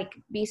it can Mhm. like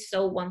be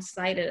so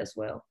one-sided as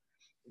well.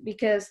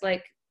 Because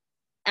like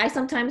I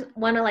sometimes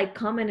want to like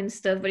comment and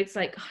stuff, but it's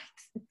like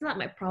it's not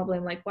my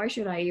problem. Like, why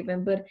should I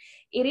even? But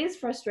it is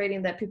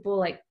frustrating that people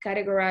like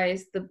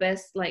categorize the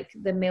best, like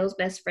the male's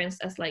best friends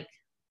as like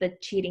the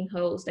cheating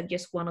hoes that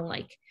just want to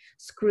like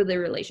screw the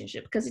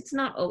relationship because it's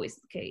not always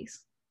the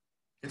case.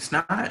 It's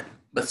not,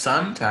 but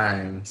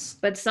sometimes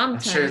But I'm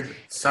sometimes, sure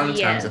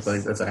sometimes I feel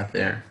like yes, that's out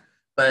there.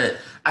 But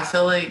I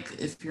feel like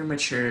if you're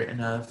mature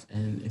enough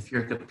and if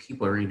you're a good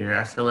people reader,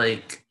 I feel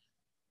like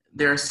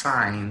there are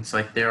signs.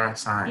 Like there are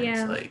signs.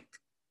 yeah.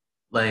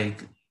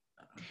 Like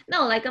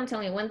No, like I'm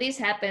telling you, when this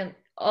happened,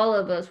 all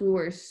of us we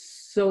were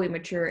so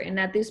immature, and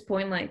at this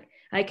point, like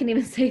I can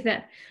even say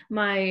that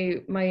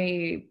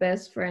my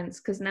best friends,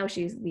 because now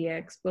she's the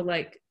ex, but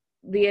like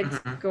the ex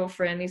mhm.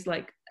 girlfriend is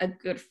like a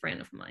good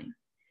friend of mine,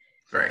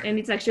 Right. and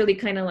it's actually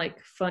kind of like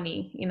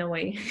funny in a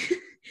way.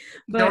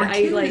 Y'all But were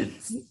I like,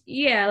 kids.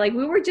 yeah, like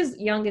we were just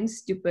young and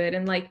stupid,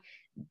 and like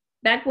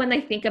back when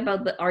I think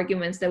about the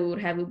arguments that we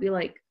would have, we'd be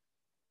like,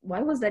 why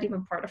was that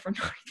even part of an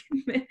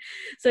argument?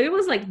 So it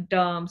was like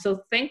dumb.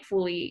 So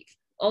thankfully,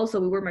 also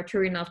we were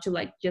mature enough to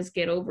like just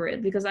get over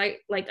it because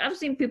I've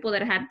seen people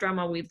that had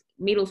drama with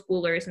middle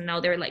schoolers and now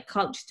they're like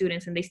college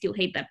students and they still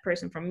hate that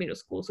person from middle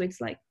school. So it's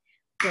like,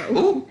 bro,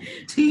 Ooh,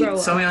 T. grow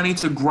Some of up. y'all need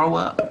to grow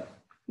up.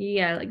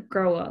 Yeah, like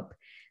grow up.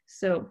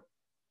 So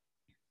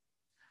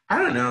I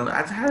don't know.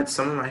 I've had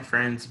some of my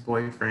friends'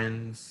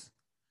 boyfriends.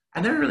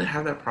 I never really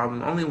had that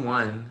problem. Only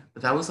one,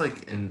 but that was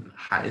like in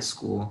high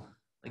school.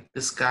 Like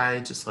this guy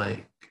just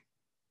like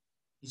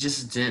he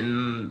just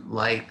didn't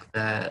like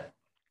that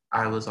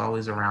I was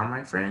always around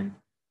my friend.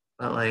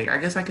 But like I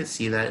guess I could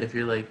see that if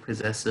you're like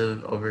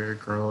possessive over a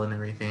girl and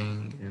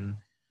everything and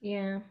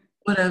Yeah.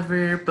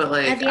 whatever, but At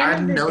like the end of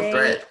I'm the no day,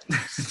 threat.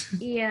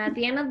 yeah, at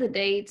the end of the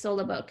day, it's all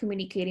about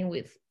communicating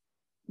with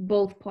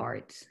both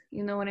parts.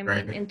 You know what I mean?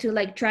 Right. And to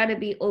like try to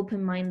be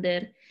open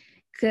minded.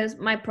 Because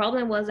my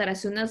problem was that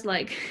as soon as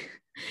like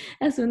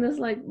as soon as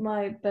like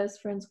my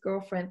best friend's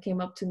girlfriend came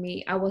up to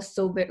me, I was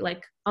so very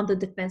like on the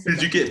defensive,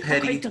 Did you like, get what are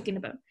you petty? talking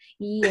about?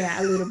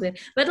 Yeah, a little bit.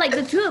 But like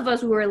the two of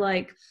us were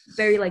like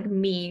very like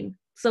mean.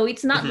 So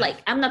it's not Mhm. like,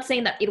 I'm not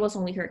saying that it was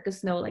only her,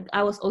 because no, like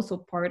I was also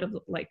part of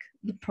like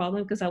the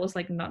problem, because I was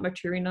like not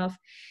mature enough.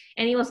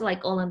 And he was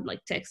like all on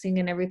like texting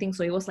and everything.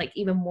 So it was like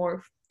even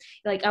more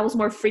like I was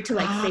more free to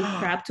like say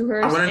crap to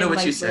her I want to know and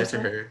what you vice said to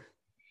versa. her.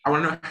 I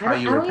want to know how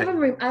you were petty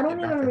I don't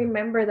back even then.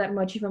 remember that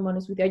much, if I'm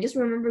honest with you. I just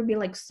remember being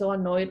like so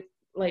annoyed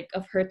like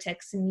of her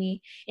texting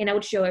me, and I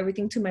would show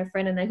everything to my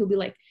friend, and then he'll be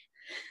like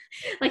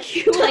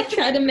he would like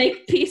try to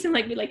make peace and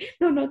like be like,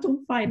 no,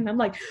 don't fight. And I'm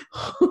like,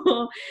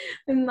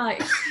 and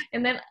like,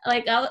 and then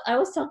like I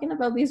was talking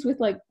about this with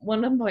like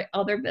one of my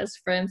other best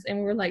friends,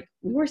 and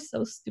we were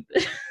so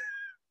stupid.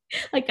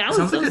 Like I It was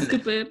sounds like so a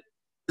stupid.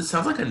 it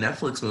sounds like a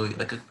Netflix movie,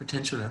 like a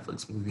potential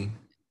Netflix movie.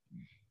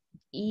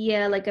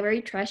 Yeah, like a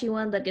very trashy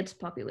one that gets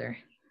popular.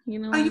 You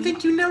know Oh, what I you mean?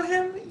 think you know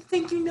him? You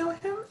think you know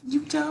him?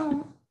 You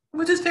don't.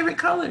 What's his favorite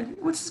color?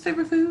 What's his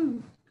favorite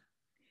food?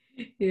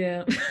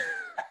 Yeah.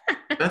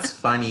 That's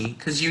funny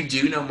because you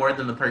do know more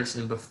than the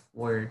person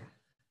before,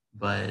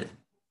 but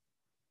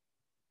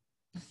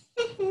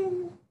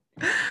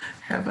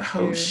have a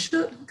whole True.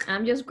 shook.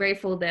 I'm just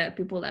grateful that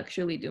people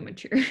actually do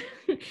mature.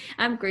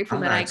 I'm grateful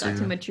I'm that I glad got to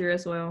too. mature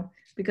as well.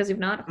 Because if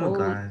not, Oh holy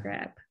God.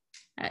 crap.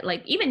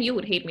 Like, even you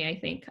would hate me, I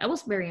think. I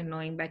was very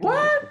annoying back in high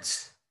school.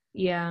 What?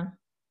 Yeah.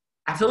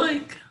 I feel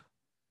like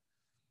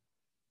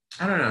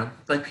I don't know.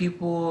 Like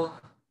people,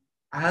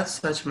 I have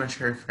such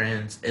mature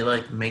friends. It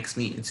like makes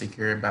me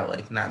insecure about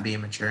like not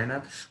being mature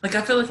enough. Like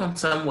I feel like on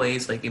some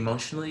ways, like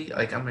emotionally,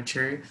 like I'm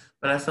mature,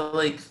 but I feel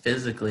like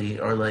physically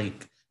or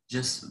like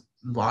just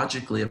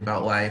logically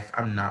about life,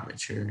 I'm not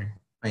mature.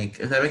 Like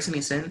if that makes any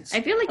I sense.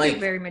 feel like you're Like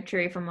very mature,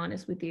 if I'm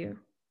honest with you.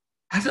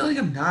 I feel like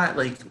I'm not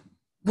like.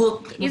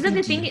 Well, Is that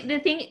thank you.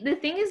 the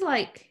thing is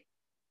like,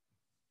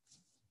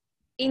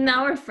 in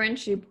our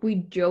friendship, we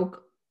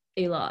joke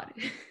a lot.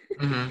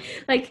 Mm-hmm.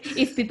 Like,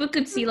 if people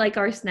could see like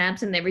our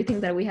snaps and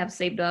everything that we have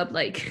saved up,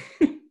 like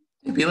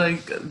It'd be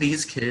like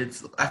these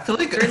kids. I feel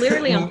like we're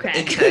literally on in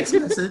crack. text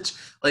message,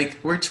 like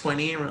we're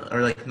 20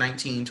 or like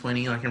 19,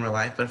 20, like in real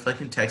life, but I feel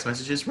like in text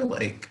messages, we're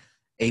like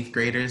eighth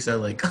graders. So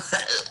like,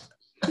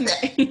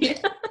 Yeah.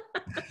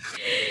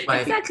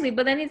 like, Exactly.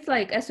 But then it's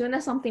like, as soon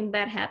as something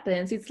bad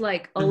happens, it's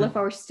like all mhm. of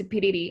our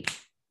stupidity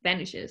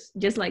vanishes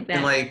just like And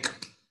that. like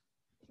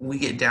we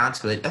get down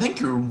to it. I think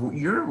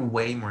you're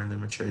way more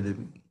than mature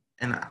than me,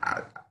 and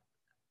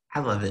I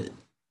love it.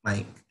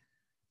 Like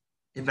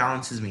it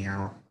balances me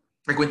out.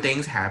 Like when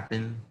things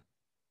happen,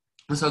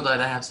 I'm so glad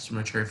I have such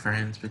mature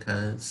friends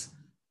because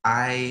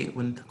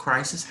when the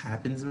crisis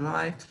happens in my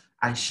life,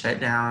 I shut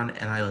down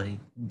and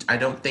I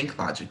don't think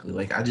logically.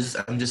 Like I'm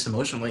just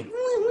emotional. Like,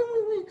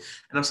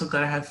 and I'm so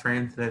glad I have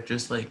friends that are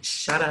just like,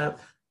 shut up.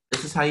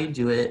 This is how you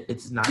do it.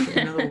 It's not the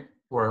end of the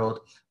world.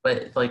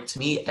 But like to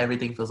me,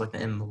 everything feels like the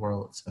end of the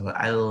world. So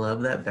I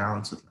love that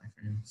balance with my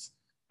friends.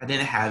 I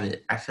didn't have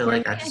it. I feel For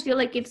like me, I I just. feel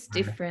like it's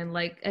different.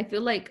 Like, I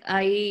feel like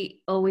I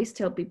always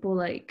tell people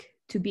like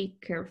to be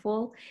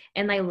careful.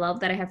 And I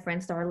love that I have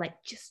friends that are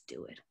like, just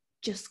do it.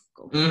 Just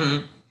go for it.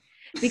 Mm-hmm.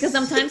 Because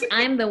sometimes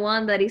I'm the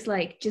one that is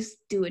like,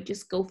 just do it,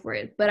 just go for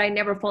it. But I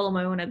never follow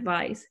my own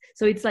advice.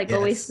 So it's like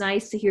always Yes.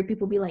 nice to hear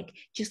people be like,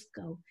 just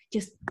go,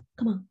 just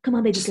come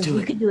on, baby Just girl, do you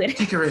it. can do it.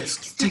 Take a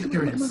risk. Just do it, Take a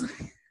come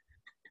risk. on.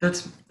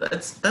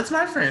 That's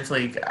my friends.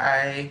 Like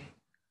I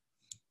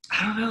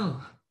don't know.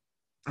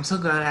 I'm so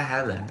glad I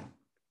have that.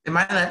 Am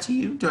I that to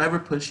you? Do I ever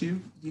push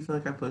you? Do you feel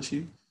like I push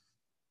you?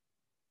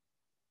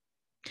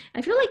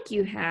 I feel like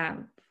you have,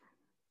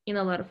 in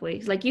a lot of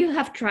ways. Like, you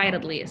have tried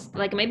at least.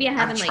 Like, maybe I I've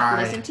haven't like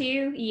tried. listened to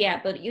you. Yeah,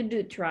 but you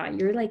do try.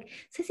 You're like,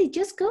 Sissy,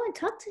 just go and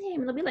talk to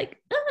him. And I'll be like,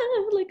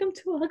 like I'm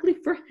too ugly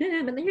for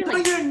him. And then you're No,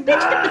 like, you're bitch,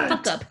 get the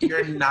fuck not. up.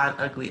 You're not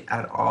ugly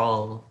at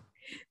all.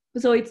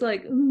 So it's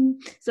like,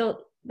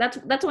 so that's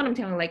what I'm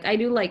telling. Like, I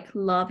do like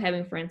love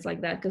having friends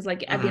like that, because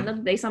like at the end Mm-hmm. of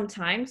the day,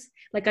 sometimes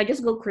like I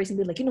just go crazy and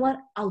be like, you know what,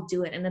 I'll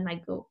do it, and then I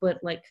go. But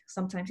like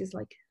sometimes it's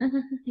like, I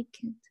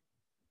can't.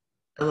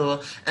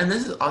 LOL. And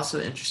this is also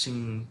an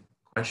interesting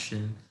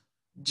question.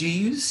 Do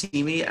you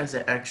see me as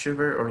an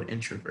extrovert or an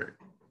introvert?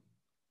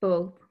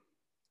 Both.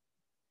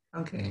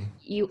 Okay.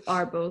 You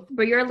are both,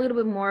 but you're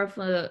more of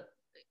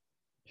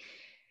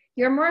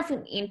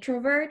an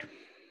introvert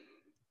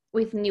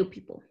with new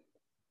people.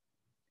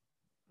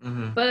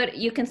 Mm-hmm. But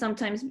you can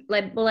sometimes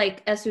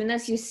like as soon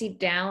as you sit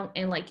down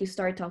and like you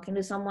start talking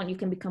to someone, you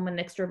can become an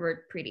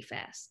extrovert pretty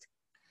fast.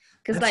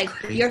 Because That's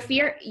like your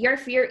crazy.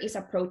 fear is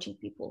approaching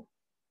people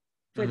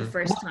for the Mm-hmm.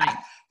 first Well, time.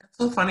 that's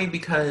so funny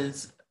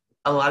because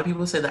a lot of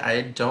people say that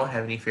I don't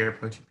have any fear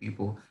approaching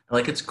people.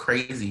 Like it's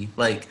crazy.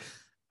 Like,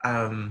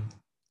 um,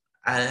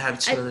 I have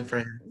two I other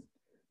friends,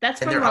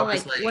 That's and from they're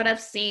always like what like,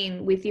 I've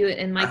seen with you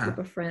and my uh-huh. group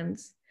of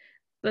friends.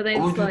 But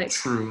then "Oh, it's like,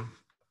 true."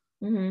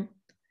 mm-hmm.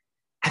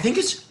 I think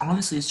it's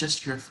honestly it's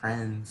just your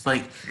friends.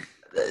 Like,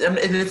 and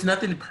it's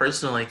nothing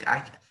personal. Like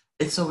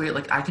it's so weird.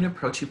 Like I can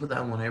approach people that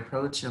I want to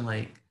approach, and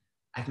like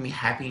I can be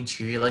happy and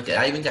cheery. Like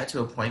I even got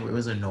to a point where it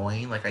was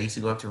annoying. Like I used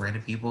to go up to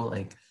random people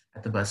like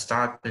at the bus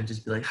stop and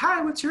just be like,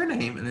 "Hi, what's your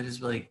name?" And then just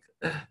be like,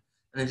 "Ugh,"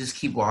 and then just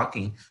keep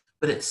walking.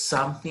 But it's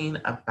something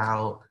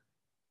about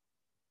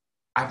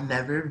I've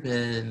never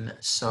been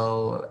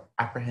so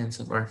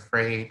apprehensive or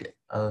afraid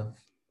of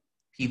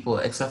people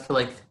except for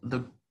like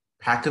the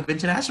pack of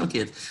international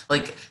kids.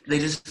 Like they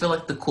just feel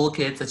like the cool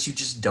kids that you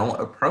just don't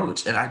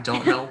approach. And I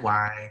don't know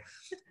why.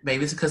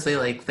 Maybe it's because they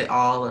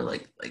all are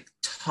like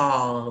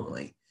tall,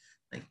 like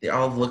they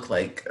all look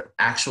like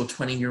actual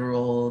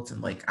 20-year-olds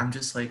and like I'm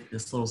just like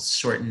this little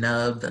short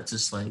nub that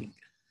just like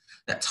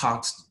that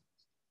talks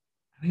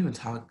I don't even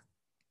talk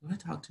do I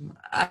talk too much?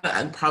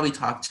 I probably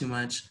talk too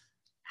much.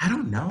 I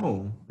don't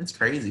know. It's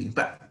crazy.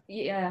 But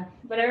Yeah,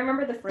 but I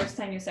remember the first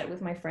time you sat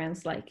with my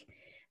friends, like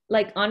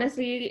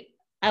honestly,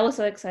 I was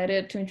so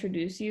excited to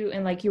introduce you,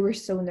 and like you were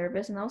so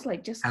nervous, and I was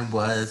like, just, I and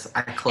closed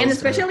it up.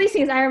 especially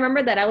since I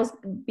remember that I was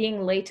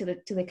being late to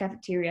the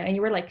cafeteria, and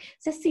you were like,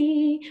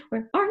 Ceci,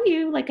 where are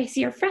you? Like I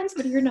see your friends,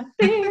 but you're not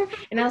there,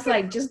 and I was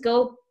like, just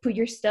go put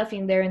your stuff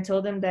in there and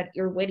tell them that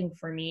you're waiting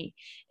for me,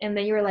 and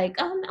then you were like,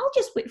 I'll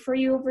just wait for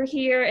you over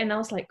here, and I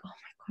was like, oh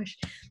my gosh.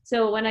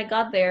 So when I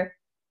got there,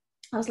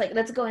 I was like,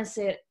 let's go and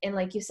sit. And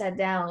like you sat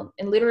down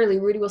and literally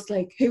Rudy was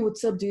like, hey,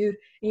 what's up, dude?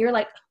 And you're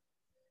like,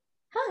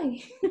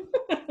 hi.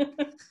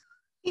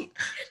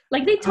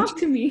 Like they I'm talked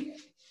to me.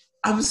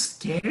 I'm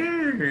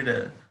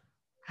scared.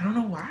 I don't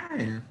know why.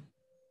 I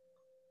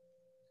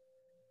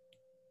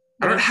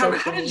But don't it's so how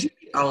did funny. you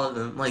meet all of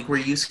them? Like were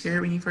you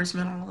scared when you first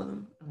met all of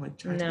them? I'm like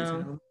trying to get to No.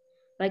 know.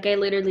 Like I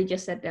literally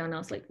just sat down. I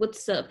was like,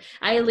 what's up?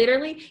 I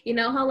literally, you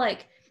know how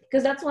like,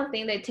 because that's one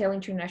thing they tell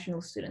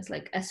international students,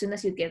 like as soon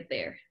as you get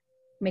there,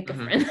 make a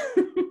Mm-hmm. friend.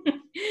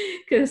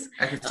 Because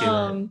I could see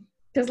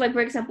that. like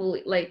for example,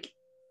 like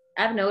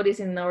I've noticed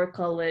in our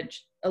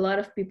college, a lot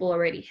of people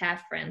already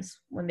have friends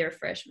when they're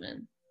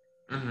freshmen.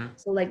 Mm-hmm.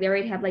 So like they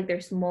already have like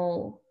their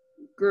small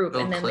group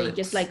Little and then they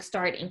just cliques. like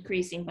start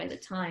increasing by the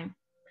time.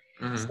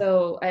 Mm-hmm.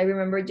 So I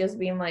remember just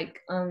being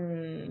like,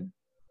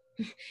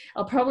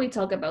 I'll probably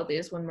talk about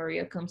this when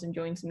Maria comes and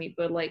joins me,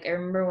 but like I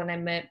remember when I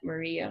met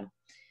Maria,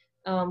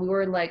 we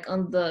were like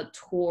on the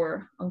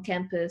tour on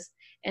campus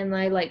and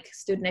I like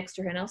stood next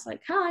to her and I was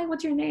like, hi,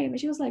 what's your name? And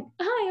she was like,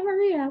 hi, I'm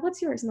Maria,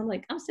 what's yours? And I'm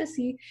like, I'm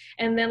Ceci.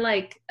 And then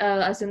like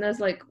as soon as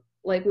like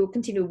we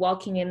continued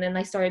walking and then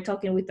I started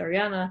talking with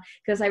Ariana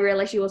because I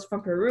realized she was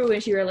from Peru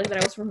and she realized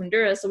that I was from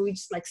Honduras, so we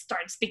just like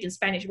started speaking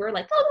Spanish. We were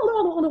like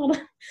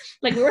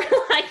like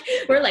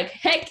we're like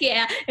heck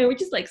yeah, and we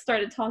just like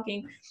started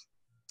talking.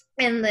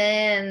 And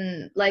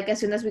then like as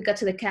soon as we got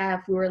to the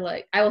cab we were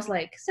like, I was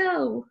like,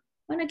 so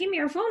wanna give me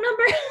your phone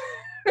number?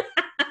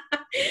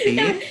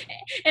 and, See?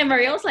 and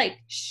Maria was like,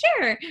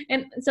 sure.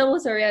 And so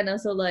was Ariana.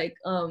 So like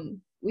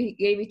we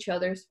gave each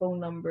other's phone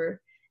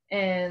number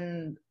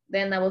and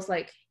then I was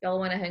like, y'all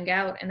want to hang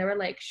out? And they were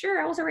like, sure.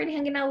 I was already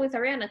hanging out with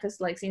Ariana because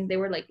like since they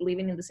were like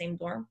living in the same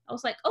dorm, I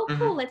was like, oh cool,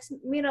 Mm-hmm. let's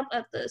meet up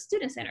at the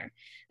student center.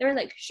 They were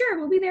like, sure,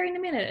 we'll be there in a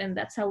minute. And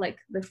that's how like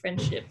the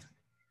friendship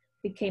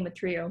became a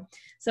trio.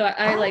 So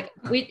I Oh. like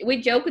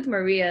we joke with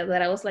Maria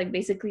that I was like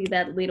basically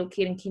that little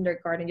kid in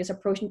kindergarten just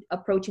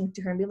approaching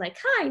to her and be like,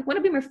 hi, want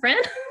to be my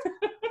friend?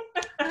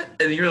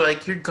 And you're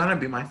like, you're gonna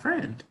be my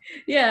friend.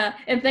 Yeah,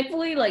 and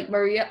thankfully like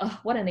Maria, oh,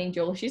 what an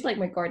angel, she's like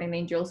my guardian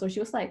angel, so she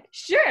was like,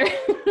 sure.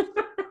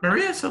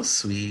 Maria's so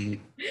sweet.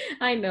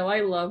 I know,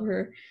 I love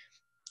her.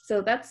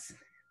 So that's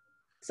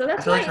so I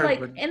that's feel like why her like,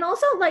 would and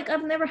also like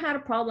I've never had a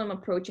problem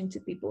approaching to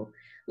people.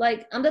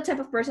 Like I'm the type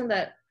of person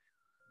that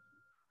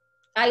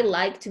I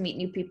like to meet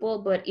new people,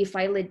 but if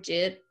I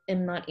legit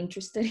am not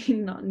interested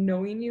in not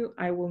knowing you,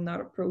 I will not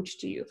approach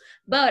to you.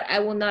 But I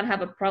will not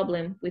have a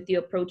problem with you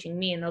approaching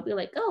me, and I'll be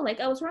like, "Oh,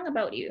 like I was wrong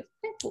about you.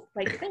 Thankful,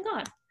 like thank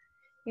God."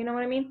 You know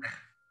what I mean?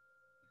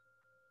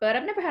 But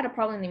I've never had a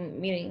problem in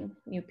meeting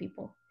new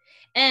people,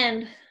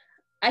 and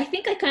I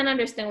think I kind of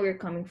understand where you're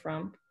coming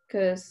from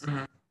because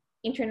mm-hmm.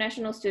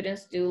 international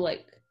students do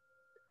like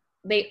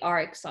they are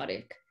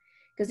exotic.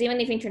 Because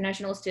even if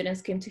international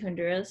students came to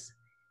Honduras,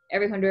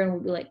 every Honduran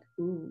would be like,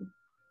 "Ooh,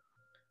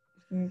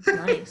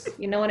 nice."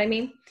 You know what I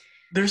mean?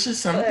 There's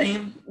just but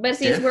something but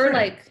since we're different.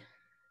 like,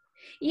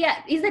 yeah,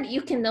 is that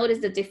you can notice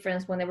the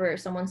difference whenever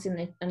someone's in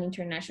an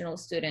international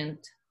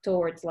student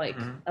towards like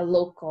Mm-hmm. a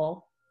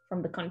local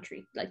from the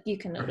country, like you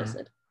can Mm-hmm. notice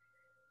it.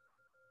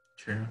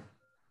 True.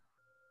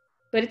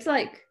 But it's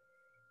like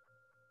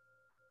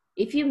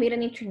if you meet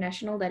an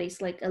international that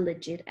is like a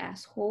legit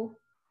asshole,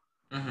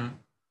 Mm-hmm.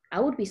 I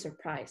would be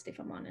surprised if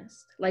I'm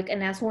honest, like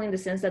an asshole in the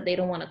sense that they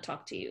don't want to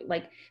talk to you.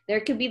 Like there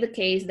could be the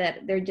case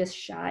that they're just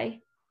shy,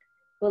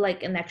 but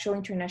like an actual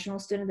international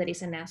student that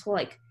is an asshole,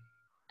 like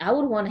I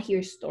would want to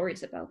hear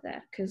stories about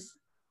that because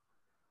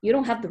you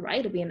don't have the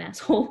right to be an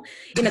asshole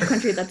in a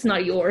country that's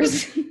not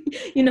yours.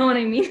 You know what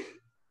I mean?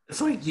 It's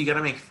like you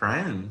gotta make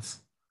friends.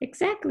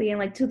 Exactly. And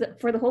like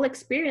for the whole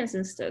experience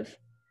and stuff.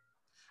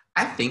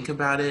 I think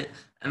about it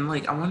and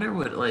like I wonder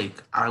what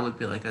like I would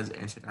be like as an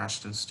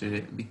international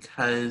student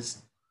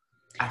because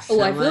I Oh,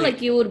 feel I feel like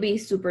like you would be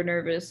super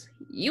nervous.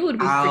 You would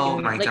be oh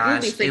freaking my like you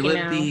would be gosh, freaking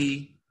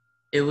out.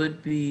 it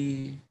would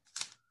be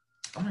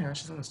oh my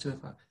gosh, it's almost 2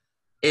 o'clock.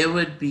 It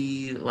would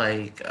be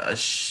like a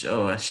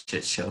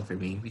shit show for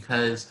me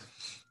because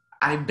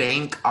I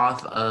bank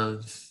off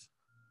of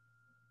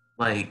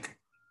like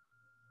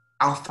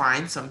I'll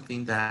find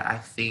something that I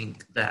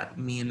think that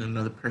me and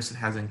another person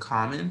has in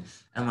common,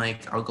 and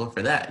like I'll go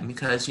for that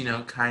because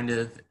kind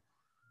of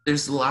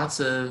there's lots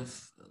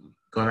of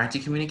going back to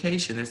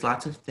communication. There's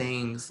lots of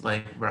things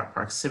like about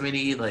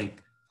proximity,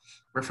 like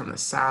we're from the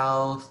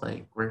South,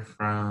 like we're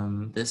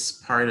from this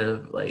part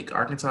of like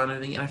Arkansas and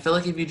everything. And I feel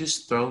like if you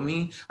just throw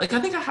me, like I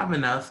think I have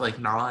enough like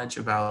knowledge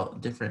about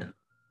different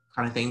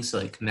kind of things to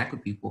like connect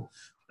with people.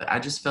 But I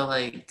just felt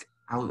like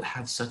I would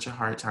have such a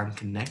hard time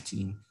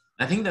connecting.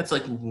 I think that's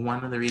like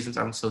one of the reasons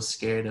I'm so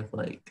scared of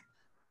like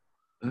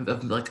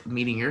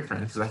meeting your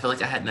friends because I feel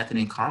like I had nothing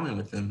in common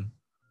with them.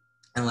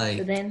 And But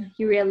like then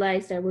you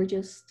realize that we're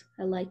just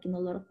alike in a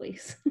lot of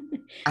ways.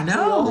 I we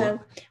all know have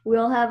we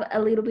all have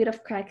a little bit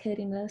of crackhead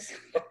in us.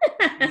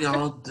 we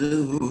all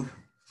do.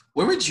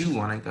 Where would you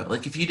want to go?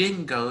 Like if you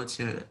didn't go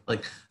to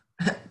like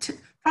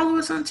follow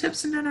us on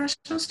Tips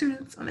International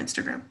Students on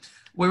Instagram.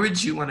 Where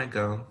would you want to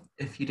go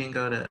if you didn't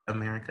go to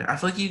America? I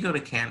feel like you go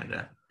to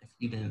Canada if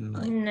you didn't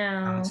like come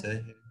No.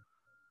 to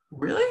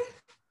really?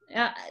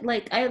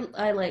 Like I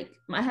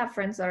have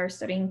friends that are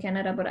studying in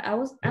Canada, but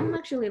I'm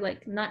actually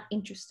like not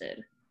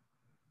interested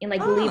in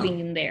like Oh, living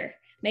in there.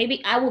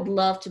 Maybe I would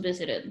love to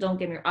visit it. Don't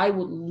get me wrong. I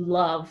would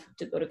love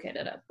to go to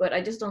Canada, but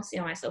I just don't see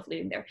myself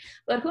living there.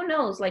 But who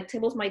knows? Like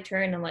tables might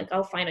turn and like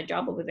I'll find a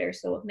job over there.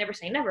 So never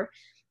say never.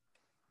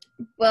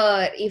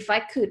 But if I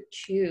could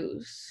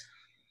choose,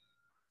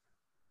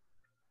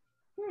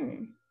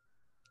 hmm,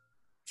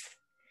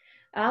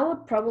 I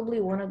would probably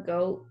want to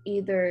go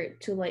either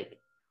to like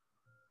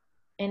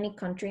any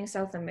country in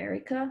South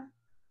America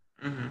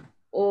mm-hmm.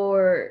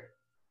 or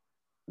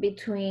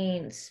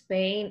between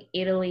Spain,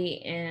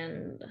 Italy,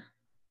 and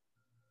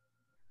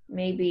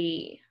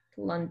maybe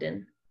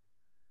London.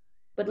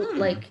 But Hmm.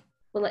 like,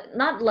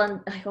 not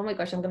London. Oh my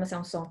gosh, I'm gonna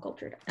sound so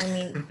cultured. I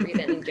mean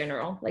Britain in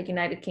general, like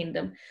United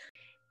Kingdom.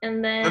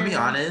 And To be then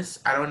honest,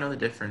 I don't know the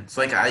difference.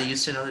 Like I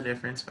used to know the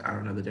difference, but I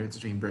don't know the difference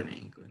between Britain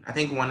and England. I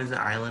think one is an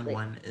island, like,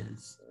 one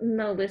is.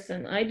 no,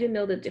 listen, I do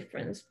know the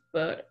difference,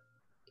 but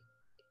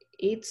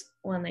it's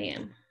 1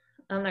 a.m.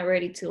 I'm not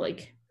ready to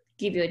like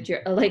give you a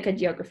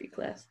geography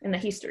class and a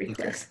history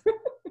Okay. class.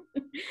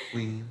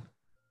 Queen.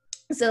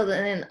 So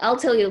then I'll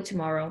tell you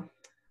tomorrow.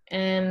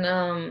 And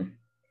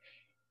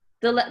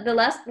the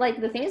last like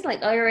the thing is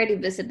like I already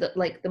visited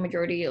like the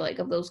majority like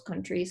of those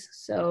countries,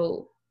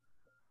 so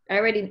I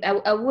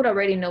would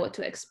already know what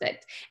to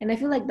expect. And I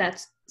feel like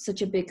that's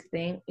such a big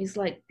thing is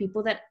like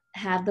people that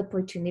have the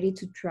opportunity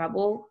to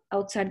travel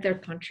outside their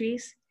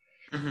countries,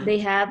 Mm-hmm. they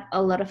have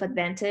a lot of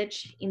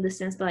advantage in the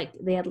sense like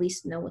they at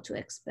least know what to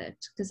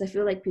expect, because I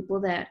feel like people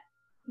that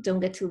don't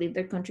get to leave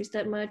their countries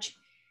that much,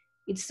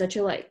 it's such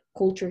a like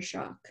culture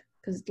shock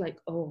because it's like,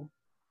 oh,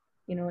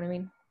 you know what I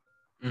mean.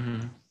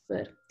 Mm-hmm.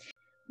 But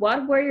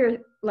what were your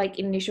like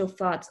initial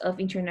thoughts of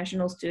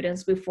international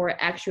students before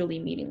actually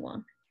meeting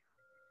one?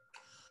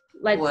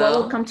 Like what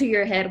will Well, come to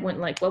your head when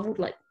like what would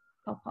like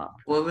pop up?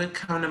 what would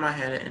come to my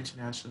head at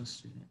international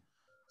student?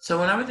 So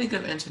when I would think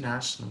of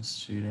international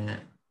student,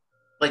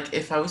 like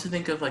if I was to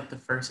think of like the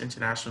first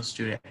international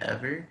student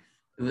ever,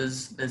 it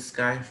was this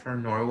guy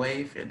from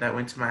Norway that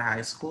went to my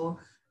high school,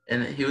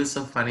 and he was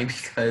so funny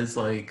because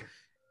like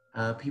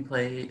he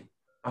played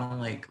on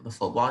like the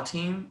football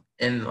team,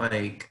 and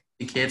like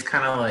the kids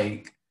kind of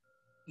like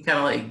he kind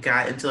of like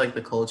got into like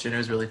the culture, and it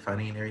was really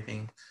funny and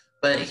everything.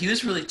 But he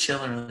was really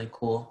chill and really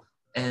cool,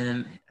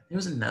 and there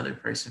was another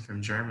person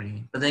from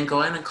Germany. But then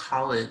going to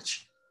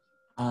college,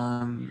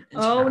 Oh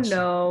international.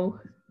 no.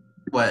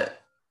 What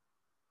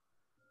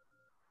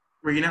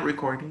were you not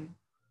recording?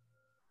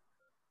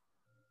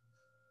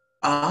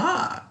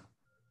 Ah.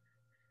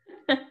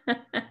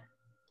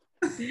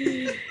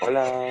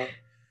 Hola,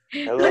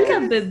 Hola,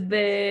 hello.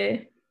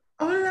 bebé.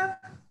 Hola.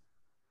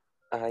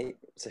 Ay,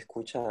 ¿se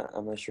escucha?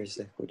 I'm not sure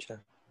si se escucha.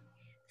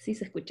 Sí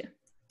se escucha.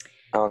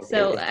 Ah, ok,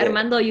 So, es que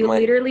Armando, you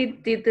literally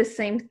did the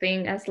same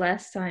thing as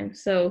last time.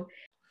 So,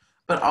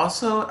 But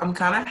also, I'm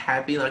kind of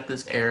happy like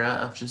this era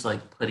of just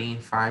like putting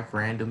five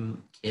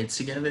random kids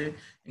together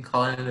and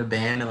calling it a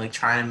band and like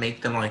trying to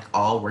make them like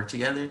all work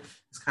together.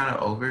 It's kind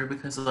of over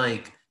because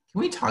like, can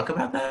we talk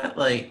about that?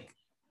 Like,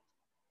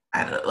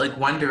 I don't, like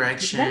One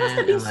Direction that must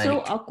have been and so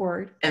like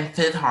awkward. and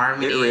Fifth it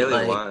Harmony,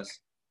 really was.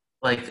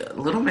 like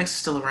Little Mix is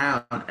still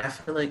around. I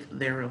feel like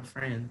they're real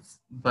friends,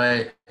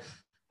 but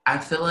I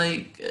feel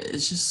like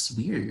it's just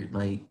weird.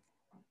 Like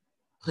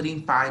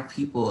putting five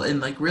people and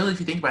like really if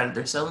you think about it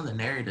they're selling the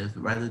narrative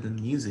rather than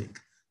the music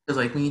because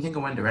like when you think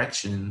of One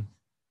Direction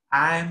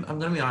I'm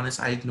gonna be honest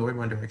I ignored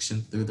One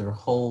Direction through their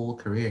whole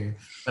career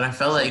but I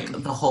felt like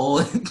Same. the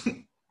whole and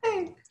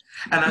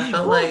I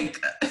felt Woo.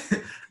 like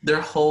their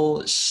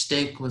whole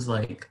shtick was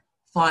like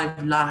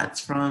five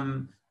lads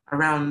from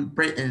around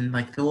Britain,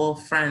 like they're all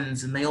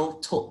friends and they all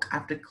talk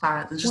after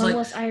class. It's just One like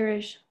was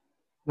Irish.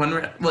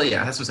 well,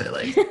 yeah, that's what I say,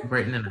 like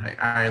Britain and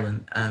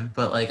Ireland.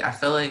 But like I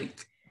feel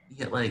like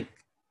yeah, like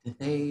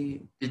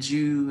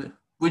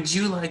would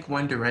you like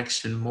One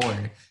Direction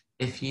more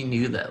if you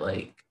knew that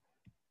like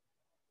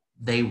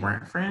they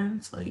weren't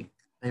friends? Like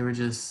they were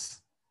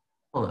just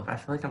hold up, I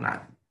feel like I'm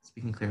not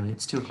speaking clearly.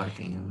 It's 2:00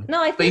 a.m.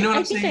 No, But you know what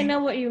I'm I think I saying? know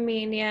what you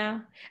mean. Yeah,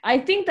 I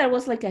think that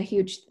was like a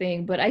huge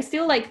thing, but I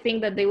still like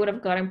think that they would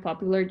have gotten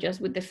popular just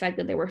with the fact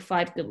that there were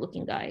five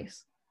good-looking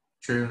guys.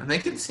 True. And they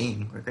could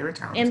sing. Like they were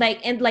And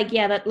talented. like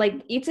yeah, that like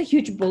it's a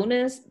huge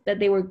bonus that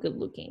they were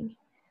good-looking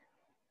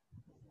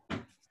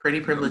Pretty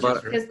privileges,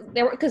 But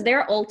right? because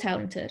they're all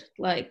talented,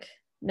 like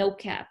no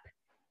cap.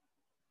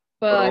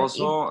 but But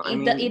also, I it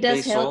mean,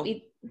 does help.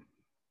 It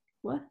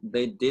what?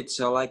 they did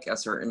sell like a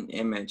certain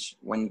image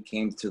when it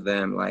came to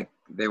them. Like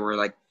they were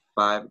like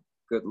five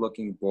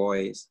good-looking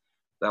boys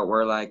that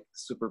were like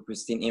super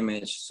pristine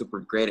image, super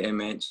great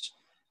image,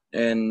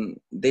 and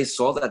they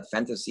sold that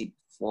fantasy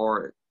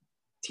for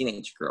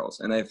teenage girls.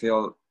 And I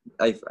feel,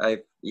 I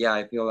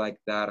feel like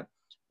that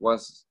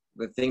was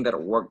the thing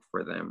that worked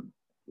for them.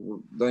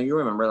 Don't you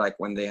remember like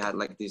when they had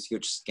like this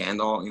huge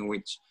scandal in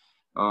which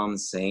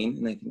Zayn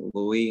and I think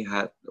Louis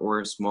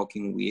were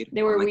smoking weed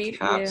They on were a weird,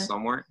 cab yeah.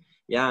 somewhere?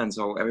 Yeah, and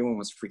so everyone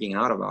was freaking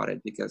out about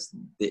it because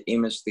the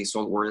image they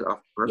sold were of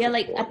Yeah, perfect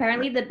like boys.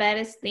 apparently the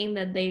baddest thing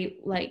that they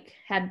like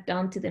had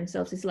done to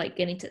themselves is like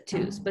getting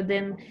tattoos. But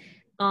then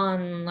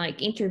on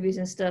like interviews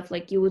and stuff,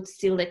 like you would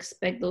still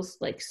expect those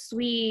like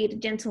sweet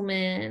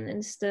gentlemen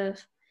and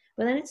stuff.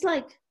 But then it's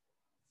like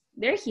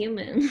they're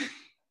human.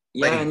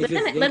 Yeah, Like and if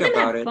you think Let them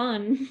about have it,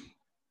 fun.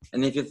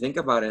 and if you think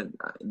about it,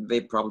 they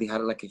probably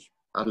had like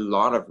a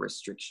lot of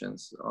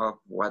restrictions of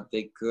what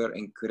they could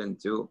and couldn't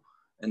do.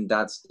 And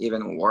that's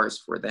even worse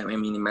for them. I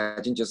mean,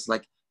 imagine just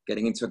like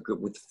getting into a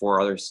group with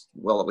four others,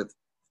 well, with,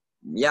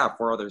 yeah,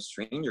 four other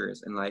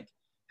strangers and like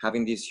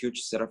having this huge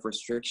set of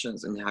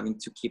restrictions and having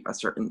to keep a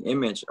certain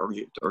image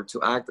or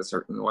to act a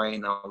certain way.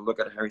 Now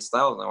look at Harry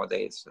Styles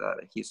nowadays, that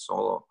he's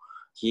solo.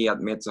 He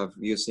admits of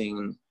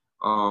using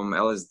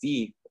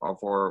LSD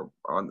for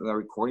the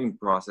recording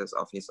process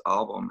of his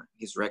album.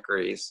 His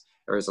record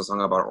there is a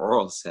song about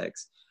oral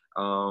sex.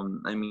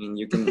 I mean,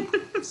 you can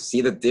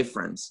see the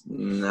difference Yeah.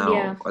 You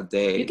can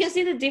nowadays.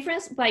 see the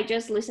difference by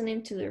just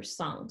listening to their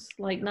songs.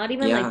 Like not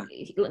even Yeah,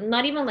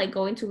 like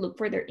going to look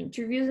for their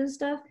interviews and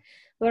stuff,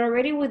 but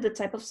already with the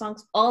type of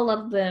songs, all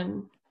of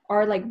them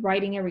are like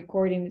writing and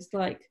recording. It's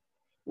like,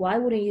 why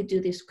wouldn't you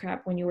do this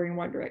crap when you were in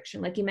One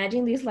Direction? Like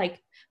imagine these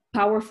like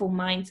powerful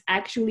minds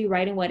actually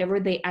writing whatever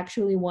they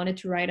actually wanted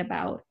to write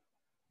about, it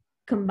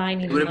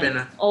combining would have like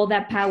been all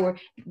that power.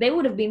 They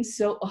would have been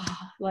so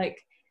like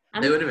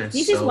they would have been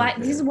this is so why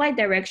good.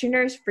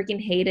 Directioners freaking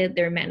hated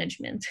their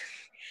management.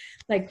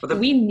 Like but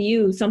we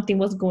knew something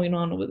was going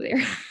on over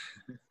there.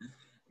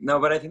 no,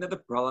 but I think that the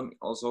problem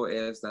also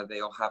is that they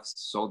all have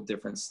so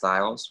different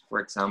styles. For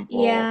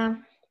example, Yeah,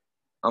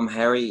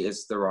 Harry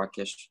is the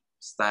rockish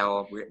style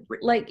of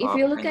like if pop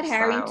you look kind at of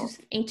Harry style.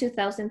 in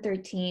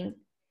 2013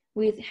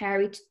 with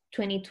Harry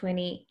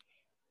 2020,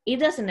 it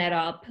doesn't add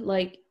up.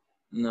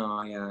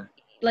 No, yeah.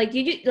 Like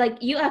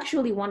you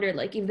actually wonder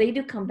like if they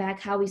do come back,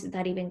 how is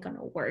that even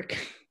gonna work?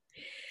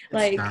 It's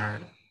Like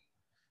not.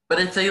 But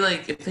if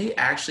they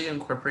actually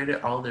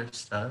incorporated all their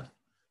stuff,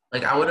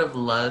 like I would have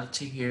loved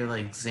to hear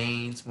like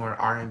Zayn's more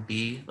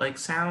R&B like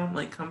sound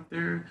like come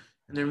through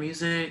in their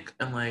music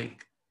and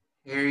like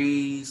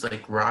Harry's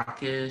like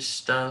rockish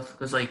stuff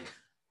because like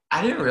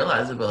I didn't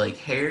realize it, but like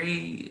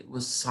Harry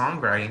was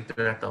songwriting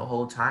throughout the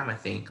whole time. I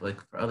think like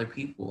for other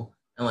people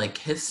and like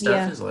his stuff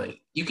yeah, is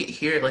like you could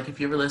hear it like if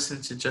you ever listen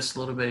to Just a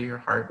Little Bit of Your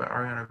Heart by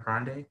Ariana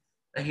Grande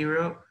that he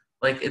wrote,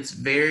 like it's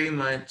very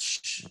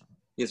much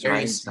His Harry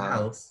writing style.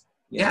 Styles.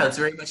 Yeah, Yeah. it's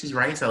very much his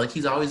writing style. Like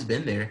he's always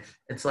been there.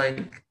 It's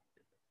like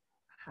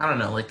I don't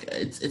know, like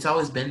it's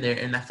always been there.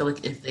 And I feel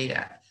like if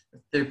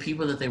there are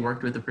people that they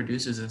worked with, the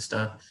producers and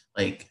stuff,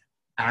 like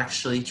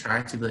actually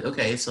try to be like,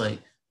 okay, so like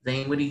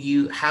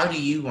Zane, how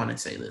do you want to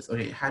say this?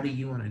 Okay, how do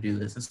you want to do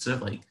this? Instead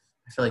of like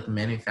I feel like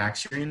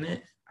manufacturing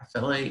it, I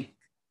feel like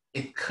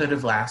it could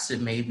have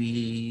lasted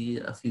maybe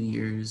a few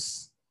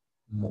years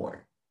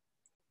more.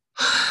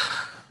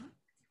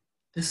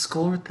 This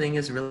school thing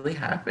is really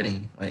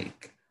happening.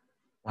 Like,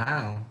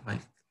 wow,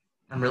 like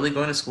I'm really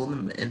going to school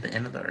in the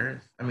end of the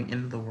earth. I mean,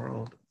 end of the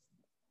world.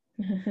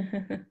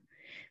 Okay,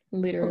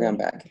 I'm literally.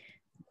 back.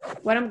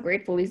 What I'm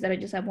grateful is that I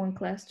just have one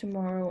class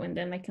tomorrow and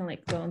then I can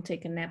like go and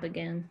take a nap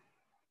again.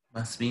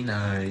 Must be Oh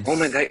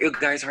my nice. god, you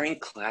guys are in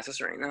classes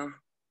right now?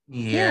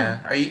 Yeah.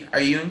 Yeah. Are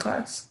you in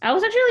class? I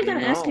was actually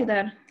gonna ask you No,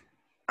 that.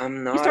 I'm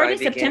You not. start I in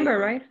began, September,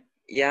 right?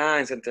 yeah,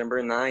 in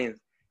September 9th.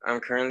 I'm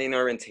currently in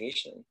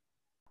orientation.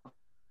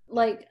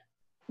 Like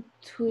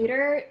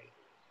Twitter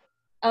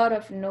out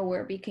of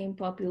nowhere became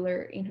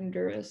popular in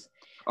Honduras.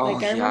 Oh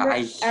Like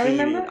yeah, I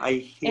remember I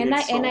hate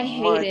it so I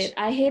hate it. much.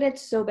 I hate it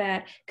so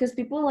bad because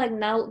people like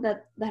now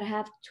that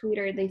have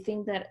Twitter, they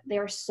think that they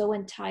are so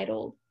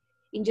entitled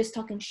in just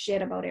talking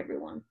shit about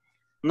everyone.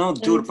 No,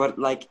 dude, but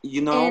like,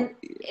 and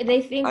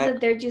they think I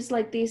that they're just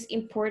like these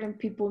important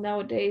people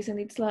nowadays, and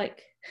it's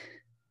like,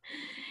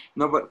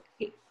 no, but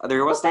there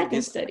go was like back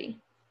and study.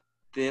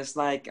 this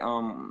like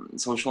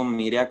social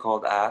media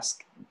called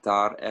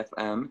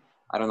Ask.fm.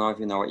 I don't know if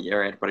you know it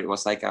yet, but it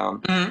was like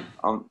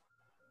Mhm.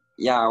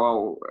 yeah,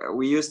 well,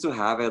 we used to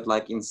have it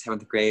like in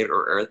seventh grade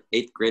or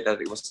eighth grade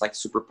that it was like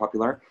super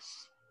popular.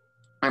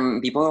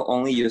 And people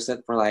only used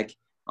it for like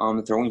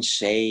throwing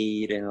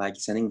shade and like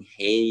sending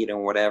hate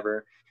and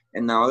whatever.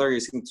 And now they're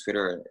using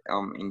Twitter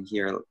in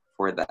here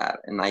for that,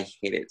 and I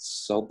hate it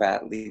so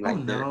badly. Oh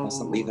Like they're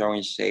constantly no.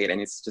 throwing shade, and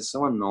it's just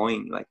so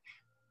annoying. Like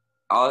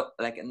all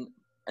like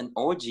an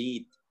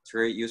OG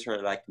Twitter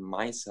user like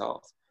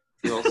myself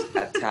feels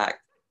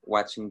attacked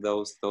watching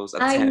those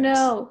I attempts.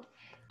 know.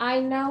 I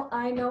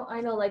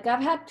know. Like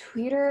I've had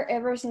Twitter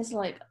ever since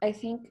like I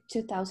think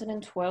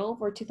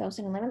 2012 or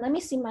 2011. Let me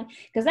see my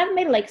because I've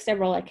made like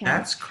several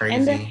accounts. That's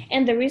crazy.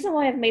 And the reason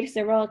why I've made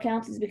several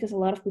accounts is because a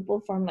lot of people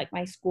from like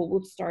my school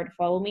would start to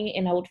follow me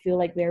and I would feel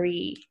like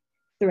very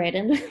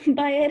threatened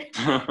by it.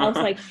 I was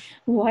like,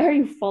 why are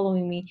you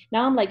following me?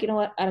 Now I'm like, you know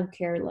what? I don't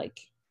care. Like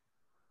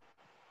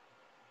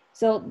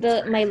so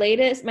the my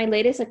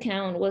latest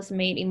account was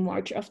made in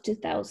March of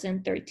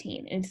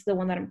 2013. And it's the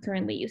one that I'm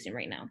currently using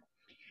right now.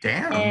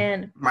 Damn.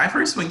 And My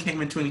first one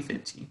came in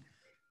 2015.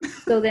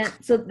 so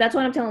that's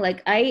what I'm telling.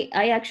 Like I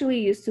actually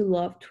used to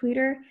love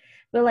Twitter,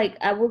 but like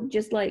I would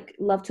just like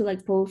love to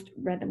like post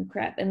random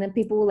crap, and then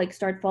people would like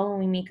start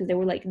following me because they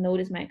would like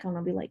notice my account.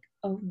 I'll be like,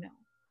 oh no,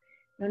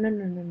 no, no,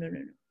 no, no, no, no,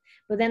 no.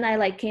 But then I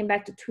like came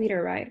back to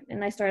Twitter, right,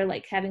 and I started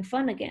like having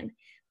fun again.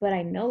 But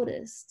I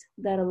noticed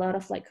that a lot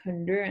of like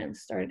Hondurans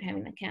started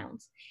having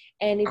accounts,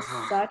 and it's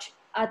such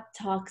a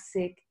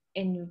toxic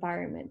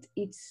environment.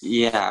 It's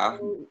Yeah,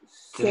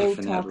 so toxic.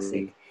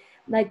 definitely.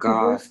 Like people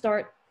God.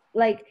 start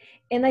like,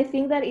 and I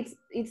think that it's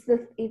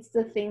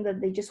the thing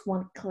that they just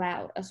want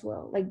clout as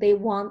well. Like they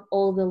want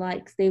all the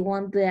likes, they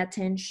want the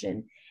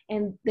attention,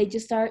 and they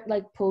just start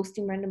like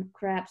posting random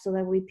crap so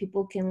that way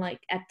people can like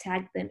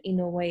attack them in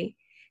a way.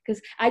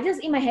 Because I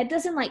just in my head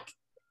doesn't like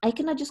I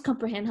cannot just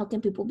comprehend how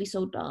can people be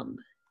so dumb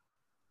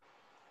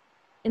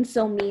and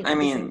so mean I at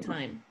the same mean,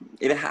 time.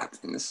 it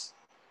happens.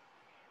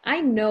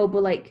 I know,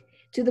 but like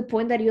to the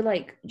point that you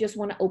like just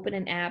want to open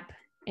an app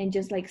and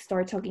just like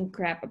start talking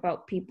crap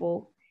about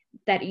people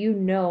that you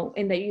know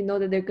and that you know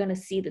that they're gonna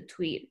see the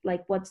tweet.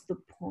 Like, what's the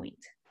point?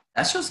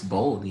 That's just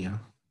bold, yeah.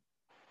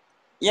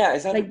 Yeah,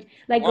 is that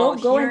Like well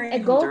go here and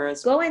in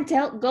Honduras? go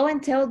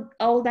and tell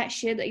all that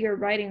shit that you're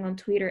writing on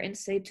Twitter and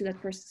say it to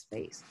that person's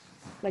face.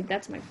 Like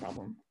that's my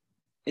problem.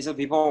 Is that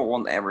people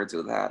won't ever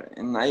do that,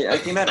 and I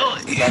think that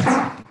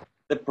that's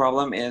the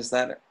problem is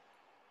that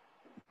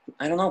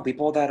I don't know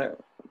people that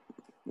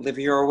live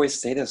here always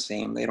stay the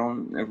same. They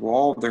don't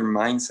evolve their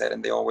mindset,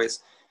 and they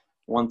always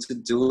want to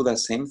do the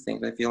same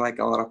things. I feel like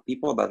a lot of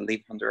people that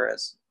leave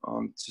Honduras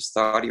to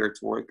study or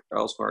to work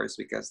elsewhere is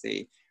because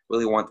they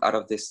really want out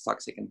of this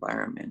toxic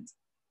environment.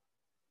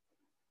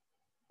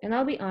 And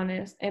I'll be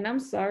honest, and I'm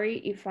sorry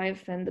if I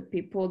offend the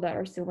people that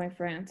are still my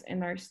friends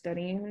and are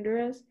studying in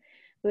Honduras.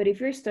 But if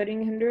you're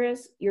studying in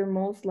Honduras, you're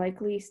most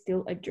likely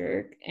still a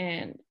jerk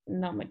and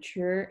not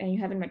mature, and you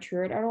haven't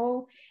matured at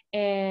all.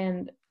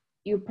 And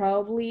you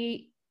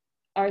probably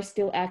are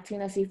still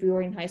acting as if you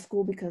were in high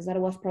school because that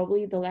was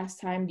probably the last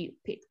time you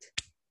picked.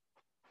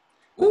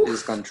 This is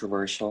Oof.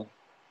 controversial.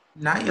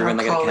 Now You're y'all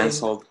gonna get calling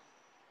canceled.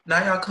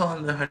 now y'all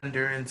calling the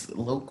Hondurans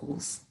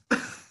locals.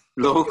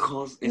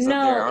 Locals? Is that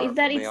No, is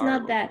that they it's are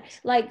not that. locals?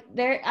 Like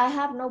there I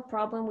have no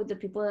problem with the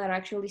people that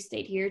actually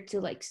stayed here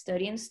to like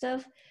study and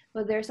stuff,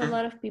 but there's a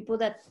lot of people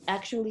that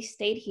actually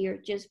stayed here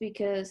just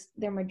because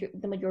the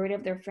majority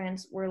of their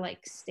friends were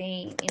like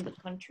staying in the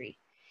country.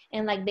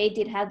 And like they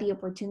did have the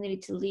opportunity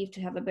to leave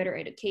to have a better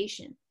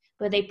education,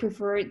 but they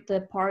preferred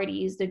the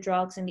parties, the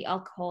drugs and the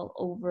alcohol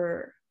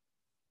over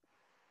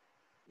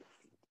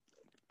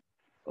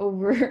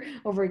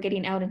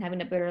getting out and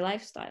having a better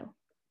lifestyle.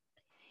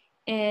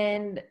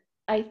 And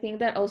I think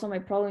that also my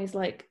problem is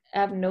like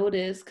I've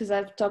noticed because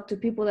I've talked to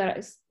people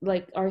that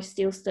are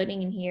still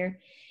studying in here,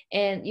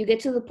 and you get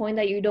to the point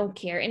that you don't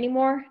care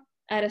anymore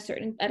at a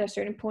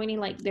certain point in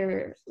like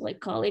their like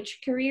college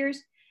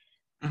careers,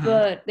 Mhm.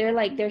 but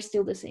they're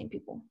still the same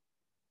people.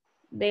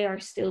 They are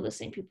still the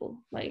same people.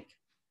 Like,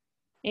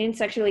 and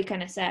it's actually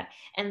kind of sad.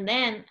 And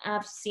then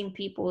I've seen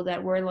people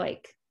that were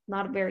like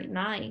not very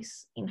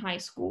nice in high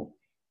school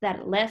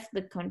that left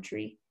the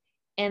country,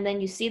 and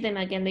then you see them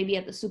again maybe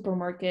at the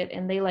supermarket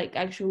and they like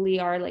actually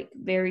are like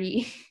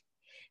very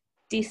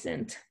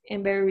decent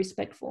and very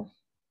respectful.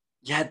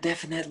 Yeah,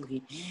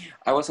 definitely.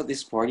 I was at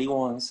this party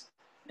once,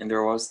 and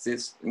there was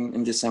this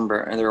in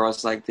December, and there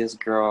was like this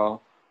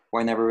girl who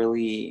I never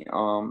really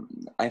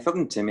I felt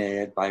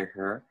intimidated by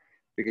her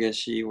because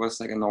she was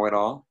like a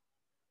know-it-all.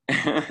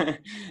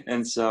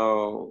 And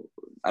so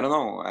I don't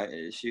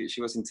know.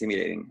 She was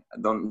intimidating.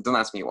 Don't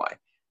ask me why.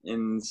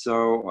 And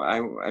so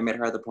I met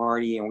her at the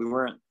party, and we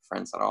weren't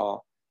friends at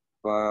all.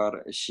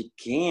 But she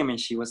came, and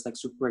she was like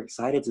super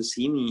excited to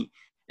see me,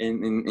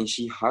 and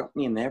she hugged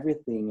me and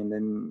everything. And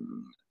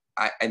then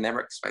I never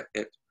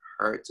expected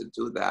her to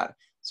do that.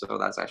 So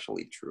that's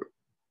actually true.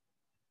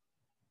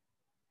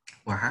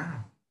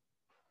 Wow.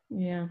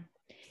 Yeah.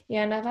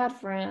 Yeah, and I've had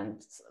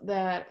friends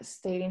that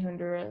stayed in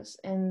Honduras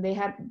and they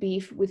had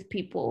beef with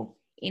people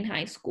in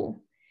high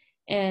school.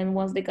 And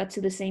once they got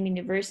to the same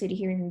university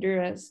here in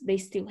Honduras, they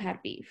still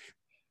had beef.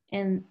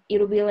 And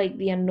it'll be like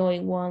the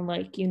annoying one,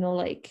 like, you know,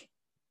 like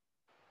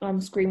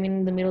screaming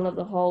in the middle of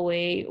the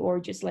hallway or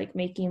just like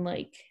making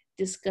like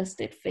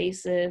disgusted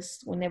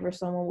faces whenever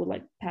someone would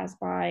like pass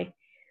by.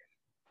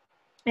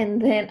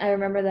 And then I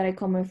remember that I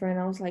called my friend.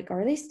 I was like,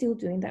 "Are they still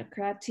doing that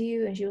crap to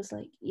you?" And she was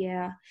like,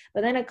 "Yeah." But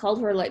then I called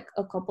her like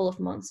a couple of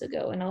months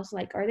ago, and I was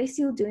like, "Are they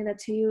still doing that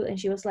to you?" And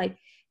she was like,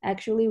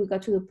 "Actually, we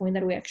got to the point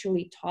that we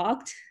actually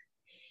talked,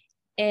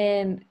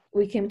 and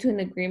we came to an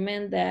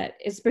agreement that,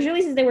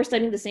 especially since they were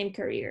studying the same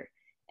career."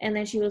 And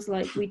then she was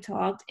like, "We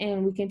talked,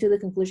 and we came to the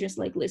conclusions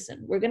like,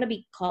 listen, we're gonna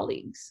be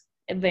colleagues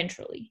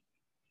eventually,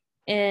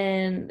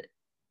 and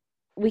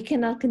we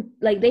cannot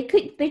like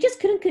they just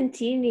couldn't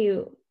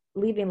continue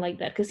living like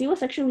that because he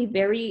was actually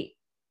very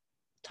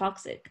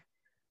toxic,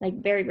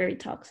 like very very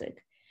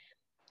toxic.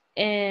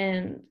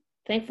 And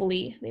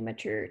thankfully they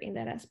matured in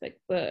that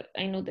aspect, but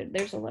I know that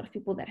there's a lot of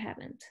people that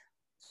haven't.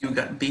 You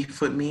got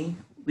beef with me,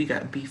 we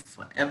got beef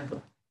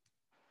forever.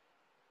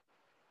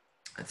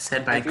 It's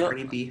said by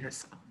Cardi B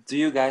herself. Do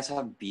you guys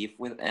have beef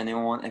with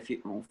anyone? If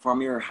you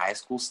from your high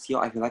school still,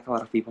 I feel like a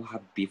lot of people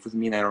have beef with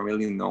me, and I don't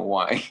really know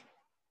why.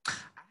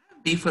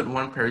 Beef with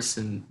one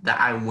person that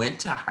I went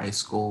to high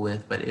school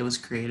with, but it was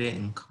created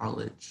in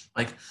college.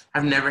 Like,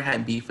 I've never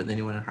had beef with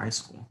anyone in high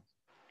school.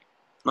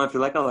 No, I feel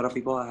like a lot of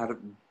people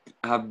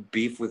have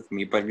beef with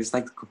me, but it's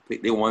like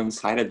completely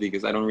one-sided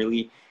because I don't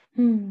really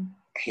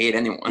hate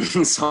anyone.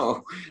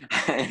 So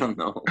I don't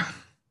know.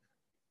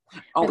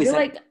 Oh, I is feel that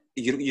like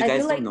you I guys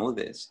feel don't like know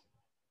this?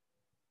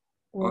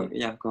 Oh, what?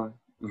 yeah, go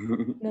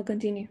on. No,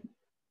 continue.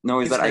 No,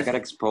 is It's that I like, got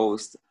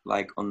exposed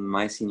like on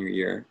my senior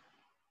year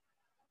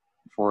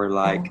for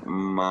like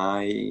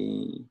my,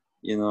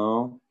 you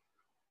know,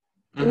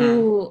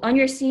 Ooh, on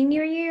your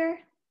senior year?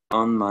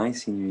 on my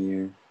senior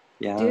year.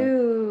 Yeah.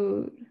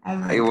 Dude. oh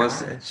my It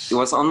gosh.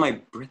 was on my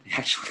birthday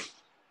actually.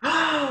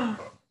 No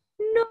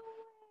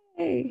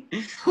way.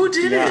 Who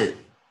did Yeah. it?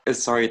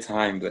 It's story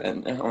time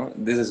then.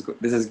 This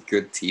is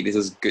good tea. This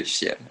is good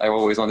shit. I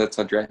always wanted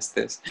to address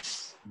this.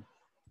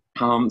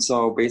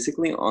 So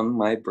basically on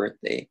my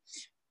birthday,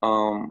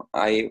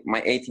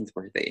 my 18th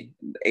birthday.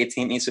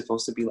 18 is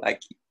supposed to be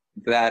like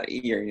that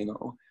year, you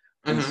know.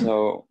 And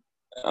so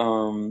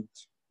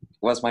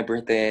was my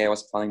birthday. I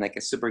was planning like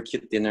a super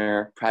cute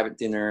dinner, private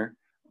dinner,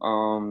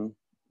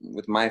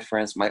 with my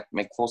friends, my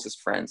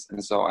closest friends.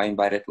 And so I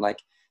invited like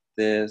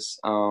this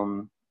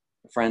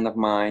friend of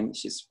mine.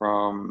 She's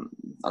from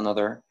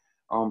another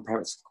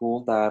private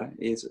school that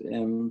is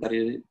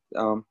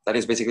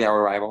basically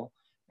our rival.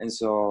 And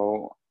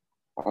so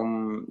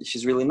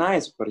she's really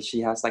nice, but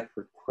she has like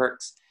her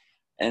quirks.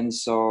 And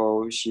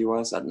so she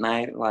was at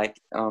night, like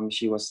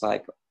she was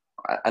like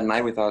at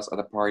night with us at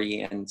the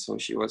party, and so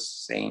she was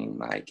saying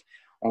like,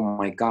 "Oh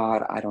my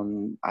God, I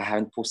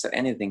haven't posted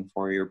anything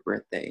for your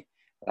birthday.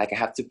 Like I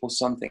have to post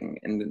something."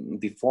 And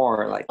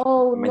before, like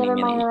Oh, many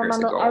years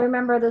ago. I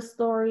remember the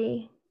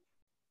story.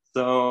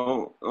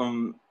 So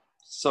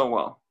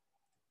well.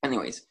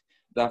 Anyways,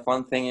 the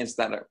fun thing is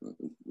that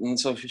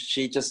so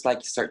she just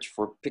like searched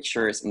for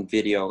pictures and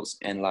videos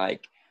and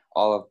like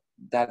all of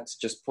that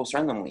just post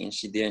randomly, and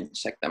she didn't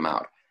check them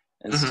out.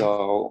 And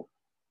so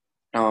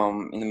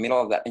in the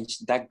middle of that, and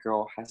that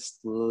girl has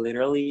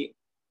literally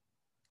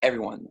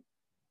everyone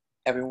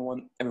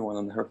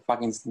on her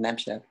fucking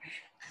Snapchat.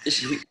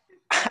 She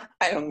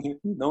I don't even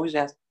know. She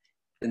has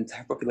the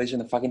entire population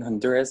of fucking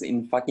Honduras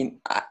in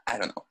fucking I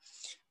don't know.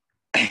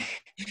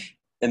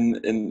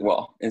 and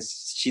well, and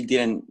she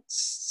didn't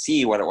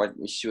see what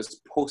she was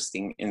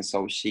posting, and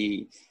so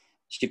she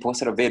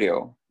posted a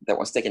video that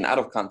was taken out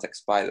of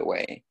context, by the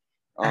way,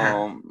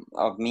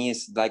 of me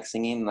like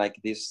singing like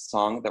this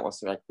song that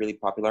was like really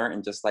popular,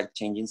 and just like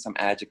changing some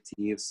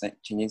adjectives,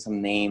 changing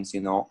some names,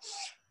 you know.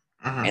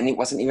 And it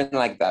wasn't even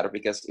like that,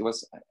 because it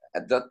was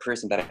that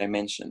person that I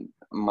mentioned,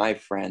 my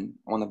friend,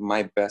 one of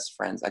my best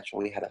friends,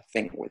 actually had a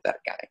thing with that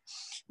guy.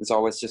 And so I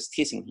was just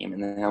teasing him.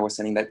 And then I was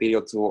sending that video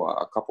to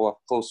a couple of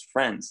close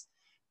friends,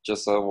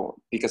 just so,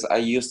 because I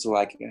used to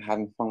like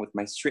having fun with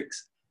my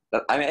streaks.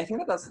 That I mean, I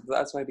think that's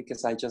why,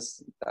 because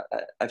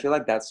I feel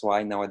like that's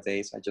why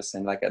nowadays I just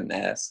send like an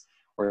S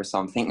or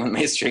something on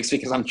my streaks,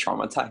 because I'm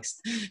traumatized.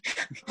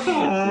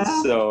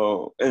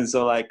 and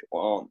so like,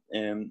 well,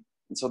 and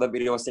so the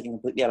video was taken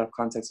completely out of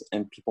context,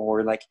 and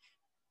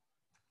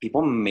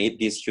people made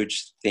this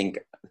huge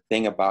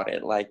thing about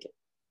it. Like,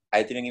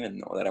 I didn't even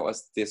know that it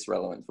was this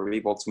relevant for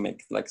people to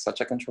make like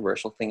such a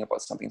controversial thing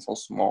about something so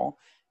small.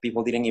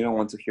 People didn't even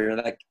want to hear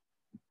like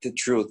the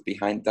truth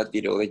behind that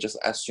video. They just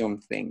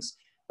assumed things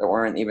that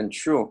weren't even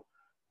true.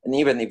 And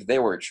even if they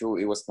were true,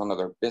 it was none of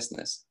their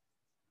business.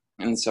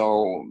 And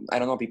so, I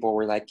don't know, people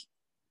were like,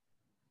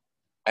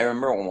 I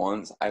remember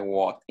once I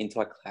walked into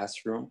a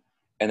classroom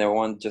and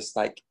everyone just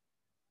like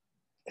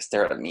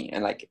stared at me,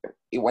 and like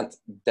it went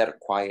dead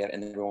quiet,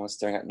 and everyone was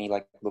staring at me,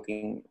 like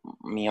looking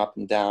me up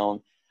and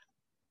down.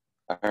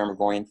 I remember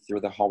going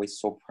through the hallway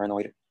so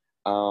paranoid.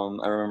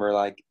 I remember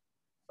like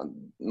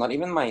not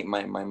even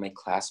my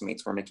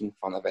classmates were making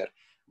fun of it,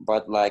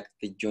 but like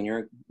the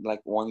junior,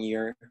 like 1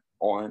 year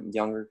or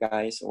younger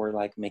guys were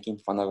like making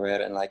fun of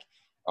it, and like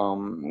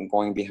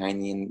going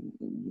behind me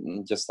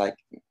and just like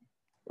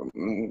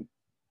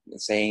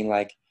saying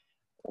like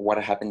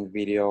what happened in the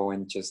video,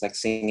 and just like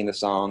singing the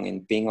song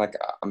and being like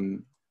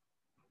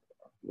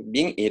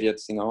being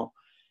idiots, you know.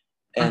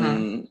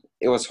 And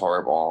it was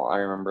horrible. I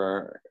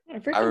remember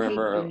hate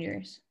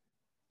juniors.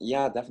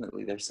 Yeah,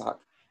 definitely they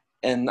suck.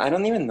 And I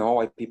don't even know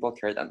why people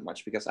care that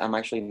much, because I'm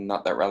actually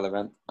not that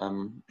relevant.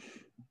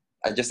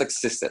 I just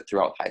existed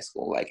throughout high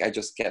school. Like I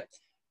just kept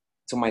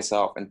to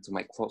myself and to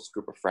my close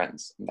group of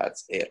friends, and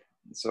that's it.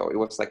 So it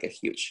was like a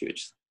huge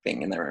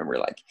thing. And I remember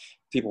like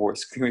people were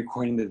screen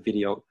recording the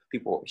video,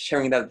 people were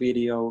sharing that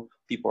video,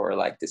 people were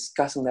like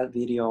discussing that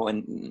video,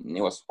 and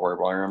it was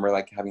horrible. I remember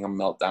like having a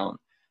meltdown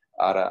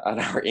at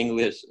our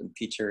English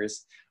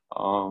teacher's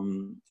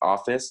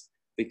office,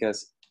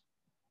 because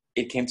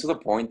it came to the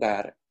point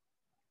that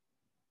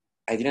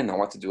I didn't know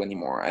what to do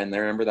anymore. And I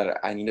remember that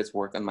I needed to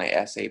work on my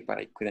essay, but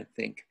I couldn't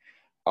think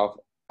of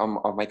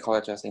my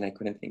college essay, and I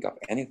couldn't think of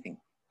anything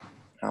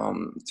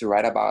to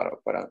write about it.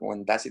 But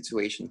when that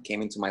situation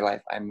came into my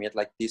life, I made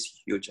like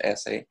this huge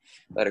essay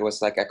that it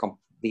was like a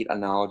complete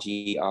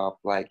analogy of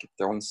like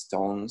throwing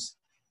stones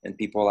and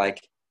people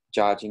like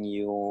judging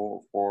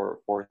you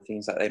for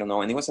things that I don't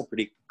know. And it was a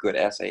pretty good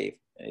essay,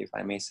 if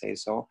I may say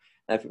so.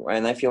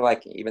 And I feel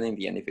like even in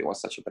the end, if it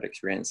was such a bad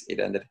experience, it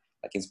ended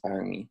like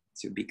inspiring me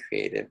to be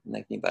creative. And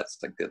I think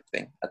that's a good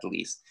thing, at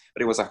least.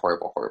 But it was a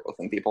horrible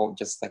thing. People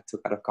just like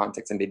took out of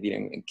context, and they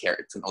didn't even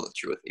care to know the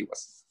truth. It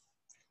was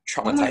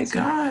traumatizing. Oh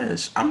my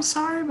gosh, I'm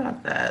sorry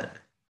about that.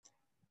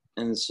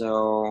 And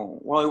so,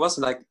 well, it was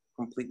like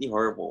completely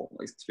horrible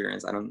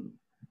experience.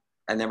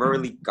 I never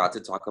really got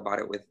to talk about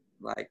it with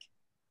like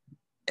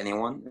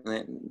anyone.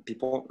 And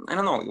people, I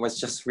don't know, it was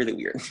just really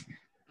weird.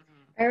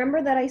 I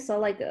remember that I saw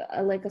like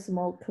a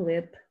small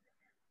clip,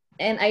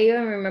 and I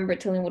even remember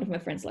telling one of my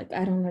friends, like,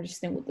 I don't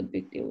understand what the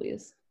big deal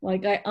is.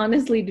 Like, I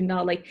honestly do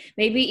not. Like,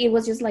 maybe it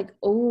was just like,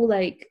 oh,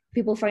 like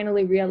people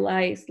finally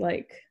realize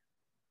like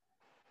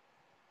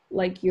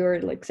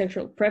your like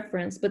sexual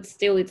preference, but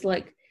still, it's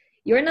like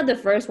you're not the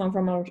first one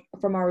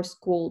from our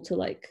school to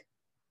like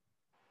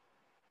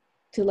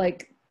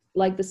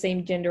the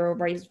same gender or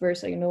vice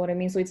versa. You know what I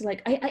mean? So it's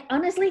like I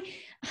honestly,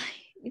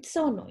 it's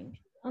so annoying.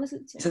 Honestly,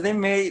 so they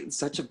made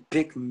such a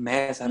big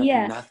mess out of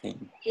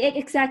nothing.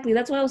 Exactly.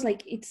 That's why I was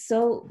like, it's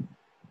so,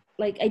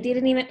 like, I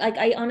didn't even, like,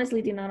 I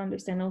honestly did not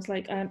understand. I was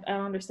like, I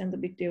don't understand the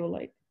big deal.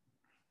 Like,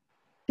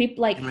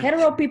 people, like,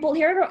 hetero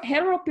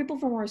people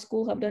from our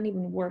school have done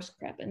even worse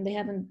crap, and they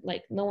haven't,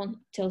 like, no one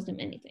tells them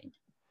anything.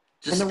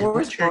 Just and the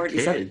worst part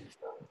is that,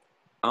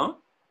 huh?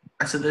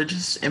 I said they're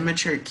just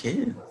immature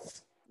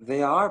kids.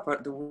 They are,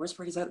 but the worst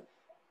part is that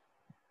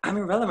I'm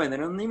irrelevant. I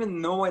don't even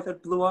know why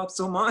that blew up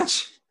so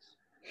much.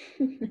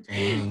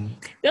 Dang.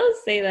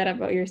 Don't say that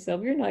about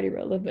yourself. You're not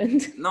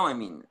irrelevant. No, I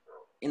mean,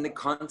 in the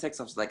context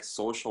of like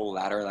social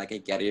ladder, like I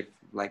get it.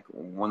 Like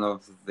one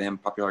of them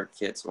popular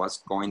kids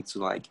was going to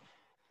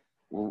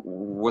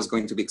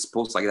be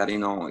exposed like that. You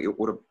know, it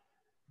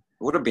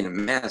would have been a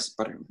mess.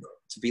 But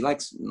to be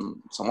like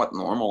somewhat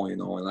normal, you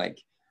know, like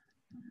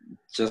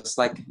just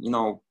like, you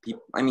know,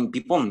 people. I mean,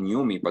 people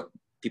knew me, but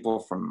people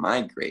from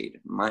my grade,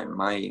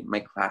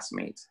 my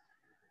classmates,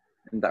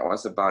 and that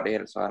was about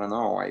it. So I don't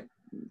know.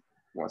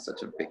 Was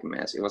such a big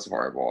mess. It was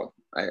horrible.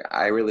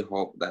 I really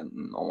hope that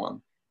no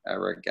one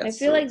ever gets. I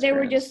feel like they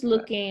were just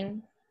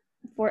looking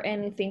for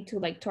anything to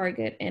like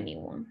target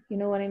anyone. You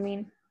know what I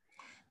mean?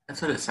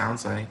 That's what it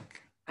sounds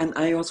like. And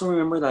I also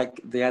remember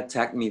like they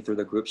attacked me through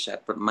the group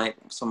chat, but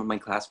some of my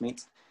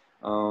classmates,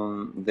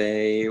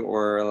 they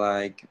were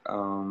like, I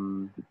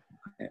don't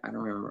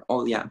remember.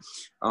 Oh yeah,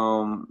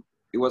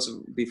 it was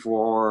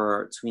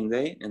before Twin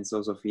Day, and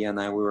so Sophia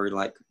and I, we were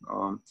like,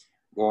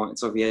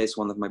 Sophia is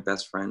one of my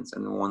best friends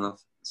and one of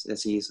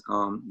Ceci's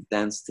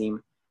dance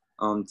team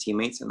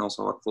teammates, and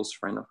also a close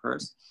friend of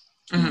hers.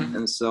 Mm-hmm.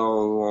 And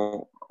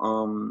so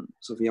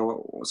Sophia,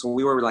 so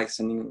we were like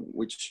sending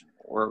which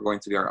were going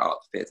to be our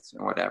outfits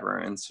and whatever.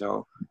 And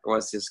so there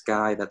was this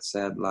guy that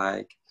said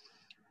like,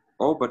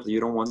 oh, but you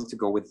don't want to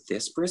go with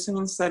this person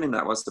instead? And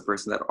that was the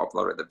person that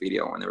uploaded the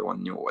video, and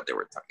everyone knew what they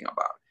were talking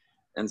about.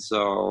 And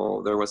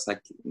so there was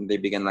like, they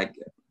began like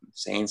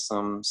saying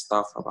some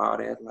stuff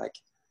about it, like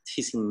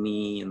teasing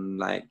me and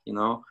like, you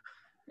know.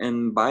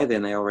 And by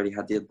then I already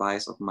had the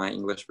advice of my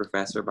English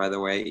professor, by the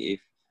way,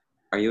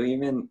 are you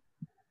even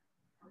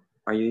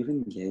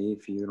gay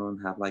if you don't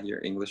have like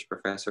your English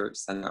professor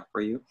stand up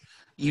for you?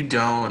 You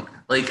don't.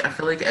 Like, I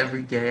feel like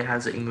every gay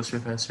has an English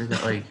professor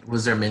that like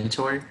was their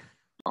mentor.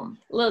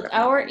 Look,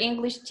 our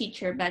English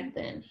teacher back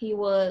then, he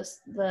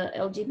was the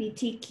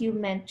LGBTQ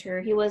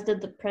mentor, he was the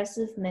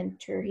depressive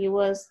mentor, he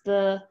was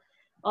the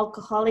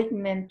alcoholic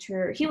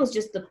mentor, he was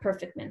just the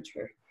perfect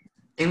mentor.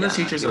 English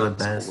teachers are the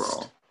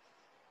best.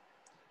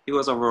 he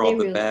was overall They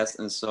the really best,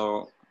 and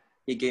so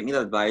he gave me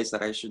the advice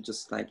that I should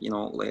just like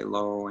lay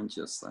low and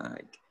just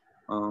like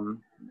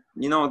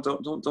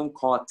don't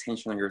call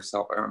attention on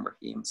yourself. I remember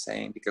him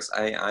saying, because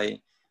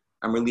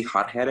I'm really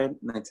hot-headed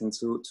and I tend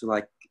to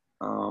like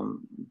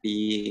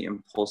be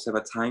impulsive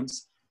at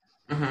times.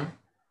 Mm-hmm.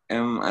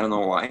 I don't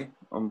know why.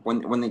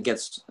 When it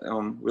gets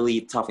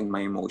really tough in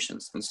my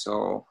emotions, and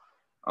so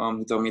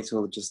he told me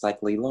to just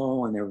like lay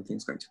low and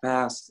everything's going to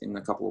pass. In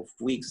a couple of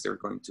weeks, they're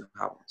going to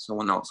have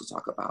someone else to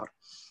talk about.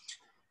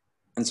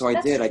 And so I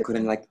That's did. I true.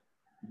 couldn't like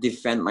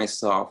defend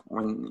myself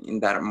when in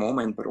that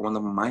moment, but one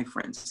of my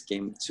friends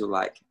came to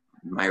like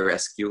my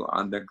rescue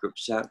on the group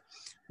chat,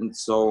 and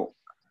so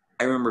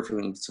I remember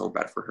feeling so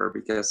bad for her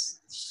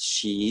because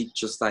she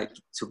just like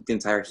took the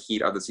entire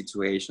heat of the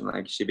situation.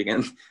 Like she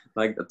began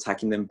like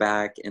attacking them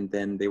back, and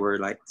then they were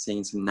like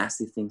saying some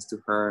nasty things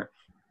to her,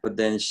 but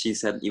then she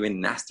said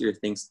even nastier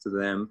things to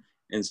them,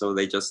 and so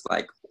they just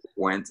like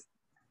went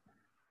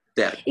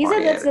dead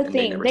Isn't that's quiet the and they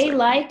thing? never said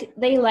anything.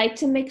 They like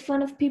to make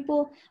fun of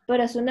people, but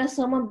as soon as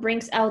someone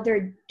brings out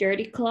their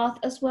dirty cloth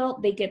as well,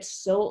 they get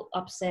so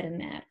upset and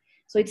mad.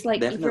 So it's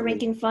like Definitely.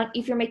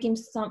 if you're making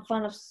some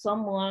fun of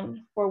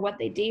someone for what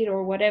they did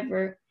or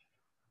whatever,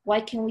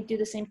 why can't we do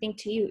the same thing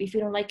to you? If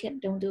you don't like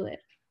it, don't do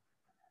it.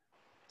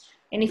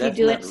 And if you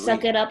do it,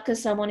 suck Definitely. it up because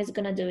someone is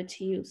gonna do it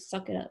to you.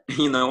 Suck it up.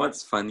 You know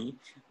what's funny?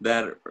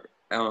 That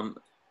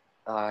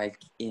like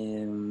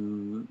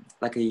in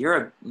like a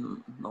year,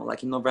 no,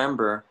 like in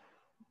November,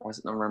 was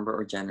it November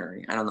or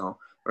January? I don't know.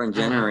 But in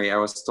January, I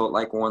was told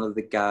like one of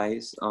the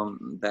guys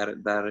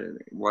that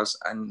was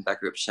in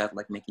that group chat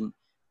like making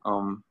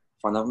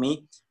fun of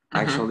me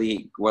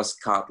actually was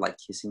caught like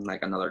kissing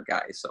like another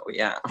guy. So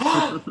yeah.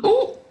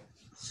 Ooh.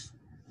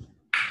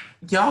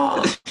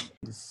 Y'all.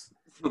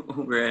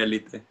 We're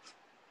elite.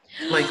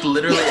 Like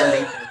literally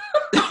elite.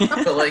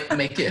 But like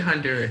make it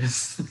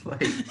Honduras.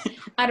 Like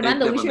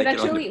Armando,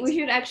 Definitely we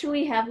should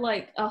actually have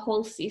like a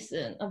whole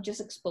season of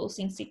just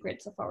exposing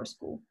secrets of our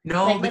school.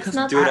 no, Like because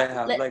Dude, I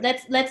have like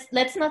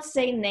let's not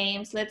say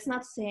names, let's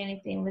not say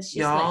anything. Let's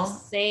just like y'all,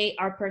 say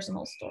our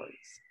personal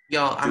stories.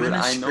 y'all, I'm in a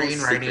I know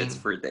secrets screenwriting.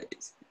 for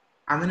days.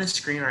 I'm in a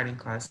screenwriting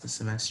class this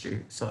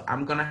semester, so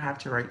I'm gonna have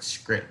to write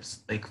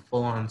scripts, like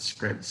full-on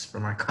scripts for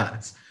my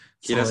class.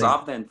 Hit So us like,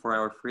 up then for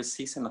our first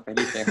season of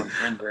Elite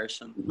Honduran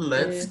version.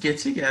 let's Yeah. get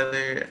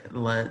together.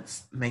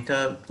 Let's make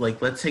up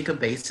like let's take a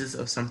basis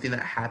of something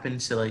that happened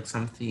to like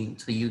something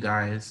to you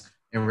guys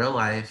in real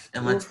life,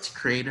 and let's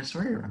create a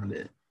story around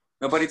it.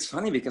 No, but it's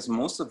funny because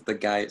most of the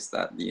guys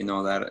that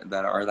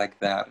that are like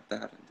that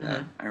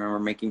I remember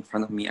making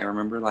fun of me. I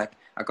remember like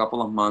a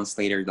couple of months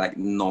later, like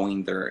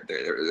knowing their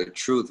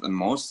truth, and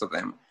most of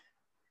them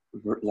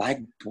were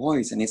like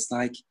boys, and it's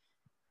like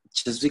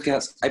just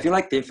because I feel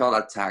like they felt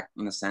attacked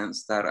in a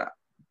sense that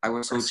I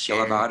was so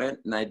chill about it,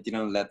 and I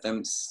didn't let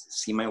them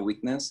see my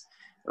weakness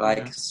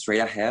like straight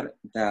ahead.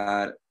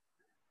 That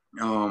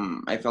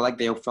I felt like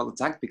they felt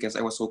attacked because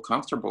I was so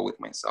comfortable with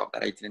myself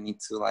that I didn't need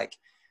to like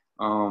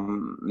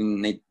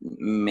make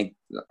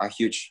a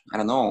huge, I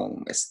don't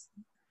know,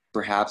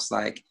 perhaps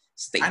like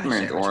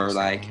statement or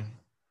like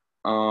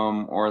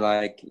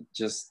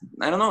just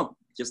I don't know,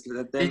 just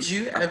let them.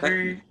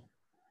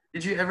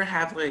 Did you ever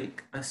have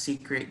like a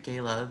secret gay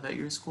love at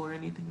your school or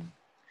anything?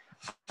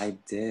 I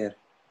did.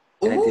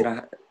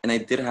 And I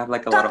did have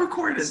like a lot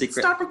of secret.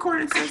 Stop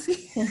recording,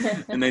 Ceci.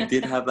 And I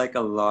did have like a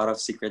lot of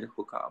secret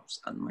hookups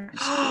at my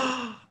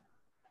school.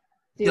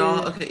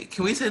 Y'all, okay,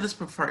 can we say this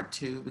for part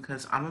 2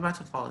 because I'm about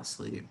to fall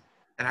asleep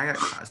and I got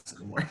class in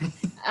the morning.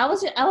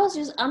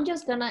 I'm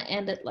just gonna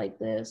end it like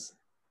this.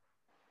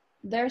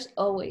 There's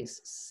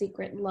always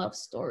secret love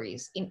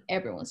stories in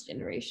everyone's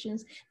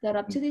generations that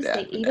up to this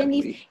day,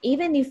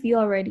 even if you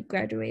already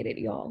graduated,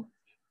 y'all,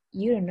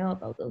 you don't know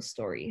about those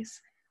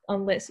stories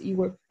unless you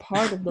were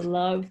part of the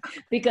love,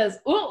 because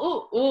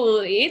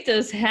it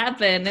just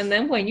happened, and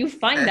then when you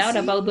find out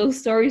about those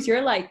stories,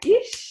 you're like,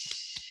 ish.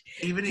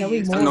 Even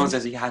no,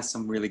 Ceci has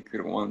some really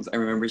good ones. I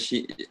remember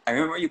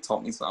you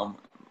told me some,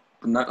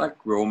 but not like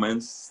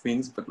romance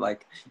things, but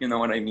like you know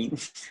what I mean.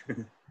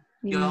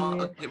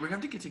 Y'all, okay, we're gonna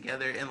have to get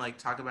together and like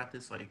talk about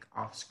this like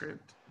off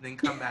script, then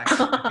come back.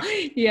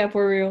 Yeah,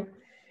 for real.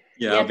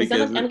 Yeah,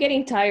 because I'm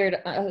getting tired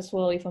as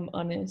well, if I'm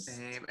honest.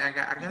 Same. I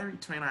gotta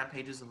read 29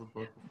 pages of a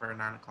book before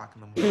 9 o'clock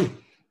in the morning.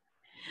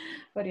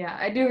 But yeah,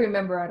 I do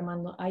remember,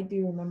 Armando. I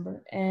do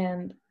remember,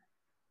 and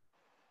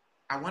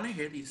I want to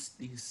hear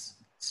these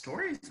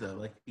stories though,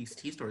 like these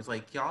tea stories.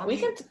 Like y'all, we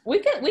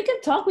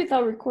can talk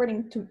without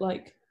recording to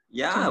like.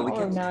 Yeah, we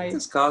can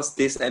discuss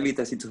these elite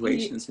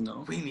situations, you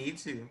know. We need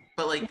to,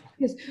 but like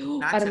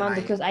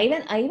Armando, because I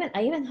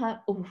even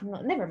have. Oh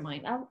no, never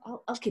mind.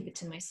 I'll keep it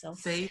to myself.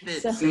 Save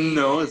it. So,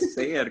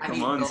 say it.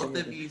 Come on.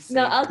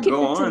 No, I'll keep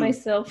it to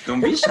myself. Don't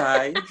be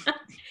shy.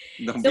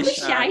 Don't be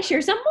shy.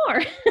 Share some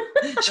more.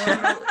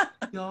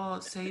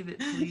 Y'all, save it,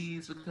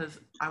 please, because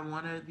I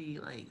want to be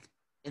like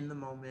in the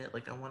moment.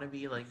 Like I want to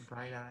be like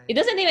bright-eyed. It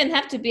doesn't even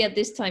have to be at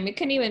this time. It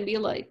can even be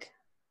like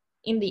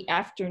in the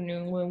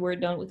afternoon when we're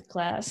done with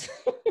class.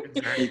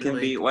 Exactly. It can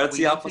be. What's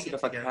the opposite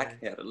of a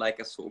crackhead? Like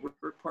a sober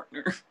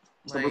partner.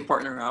 Sober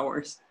partner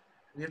hours.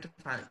 We have to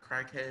find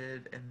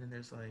crackhead, and then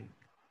there's like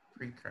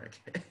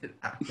pre-crackhead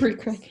hours.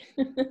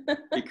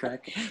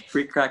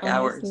 Free crack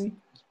hours. Honestly.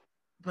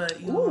 But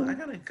I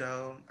gotta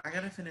go. I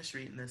gotta finish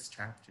reading this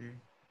chapter.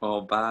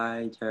 Oh,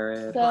 bye,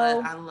 Jared. So,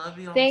 But I love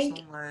you all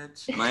so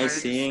much.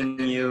 Nice seeing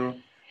you.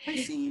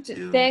 Nice seeing you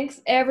too.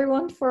 Thanks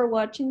everyone for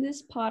watching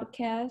this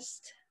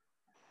podcast.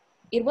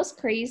 It was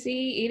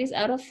crazy. It is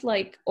out of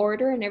like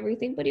order and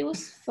everything, but it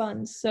was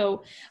fun.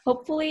 So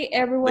hopefully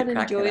everyone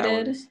enjoyed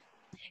it.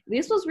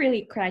 This was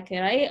really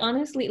crackhead. I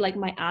honestly, like,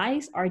 my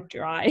eyes are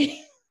dry.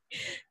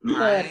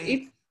 But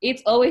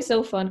it's always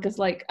so fun because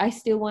like I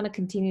still want to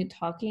continue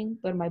talking,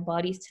 but my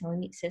body's telling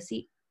me,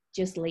 Ceci,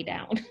 just lay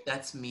down.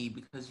 That's me,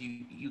 because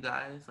you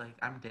guys, like,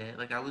 I'm dead.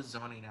 Like, I was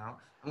zoning out.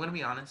 I'm gonna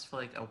be honest, for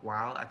like a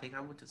while, I think I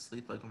went to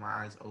sleep like with my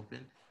eyes open,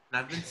 and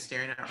I've been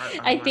staring at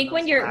I think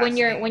when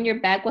your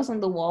back was on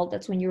the wall,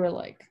 that's when you were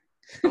like,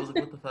 I was like,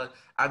 what the fuck?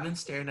 I've been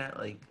staring at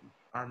like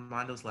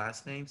Armando's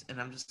last names,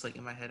 and I'm just like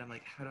in my head, I'm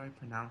like, how do I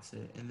pronounce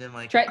it? And then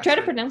like try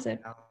to pronounce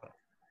it.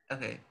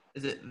 Okay,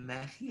 is it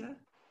Mejia?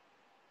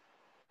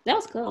 That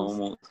was close.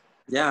 Almost.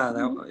 Yeah,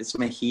 it's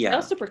Mejia. That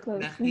was super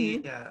close. Mejia.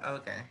 Mm-hmm.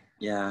 Okay.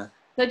 Yeah.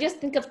 So just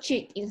think of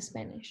chick in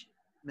Spanish.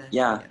 Mejia.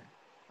 Yeah.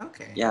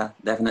 Okay. Yeah,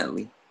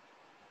 definitely.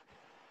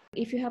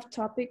 If you have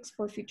topics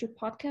for future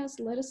podcasts,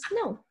 let us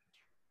know.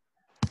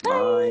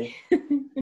 Bye. Bye.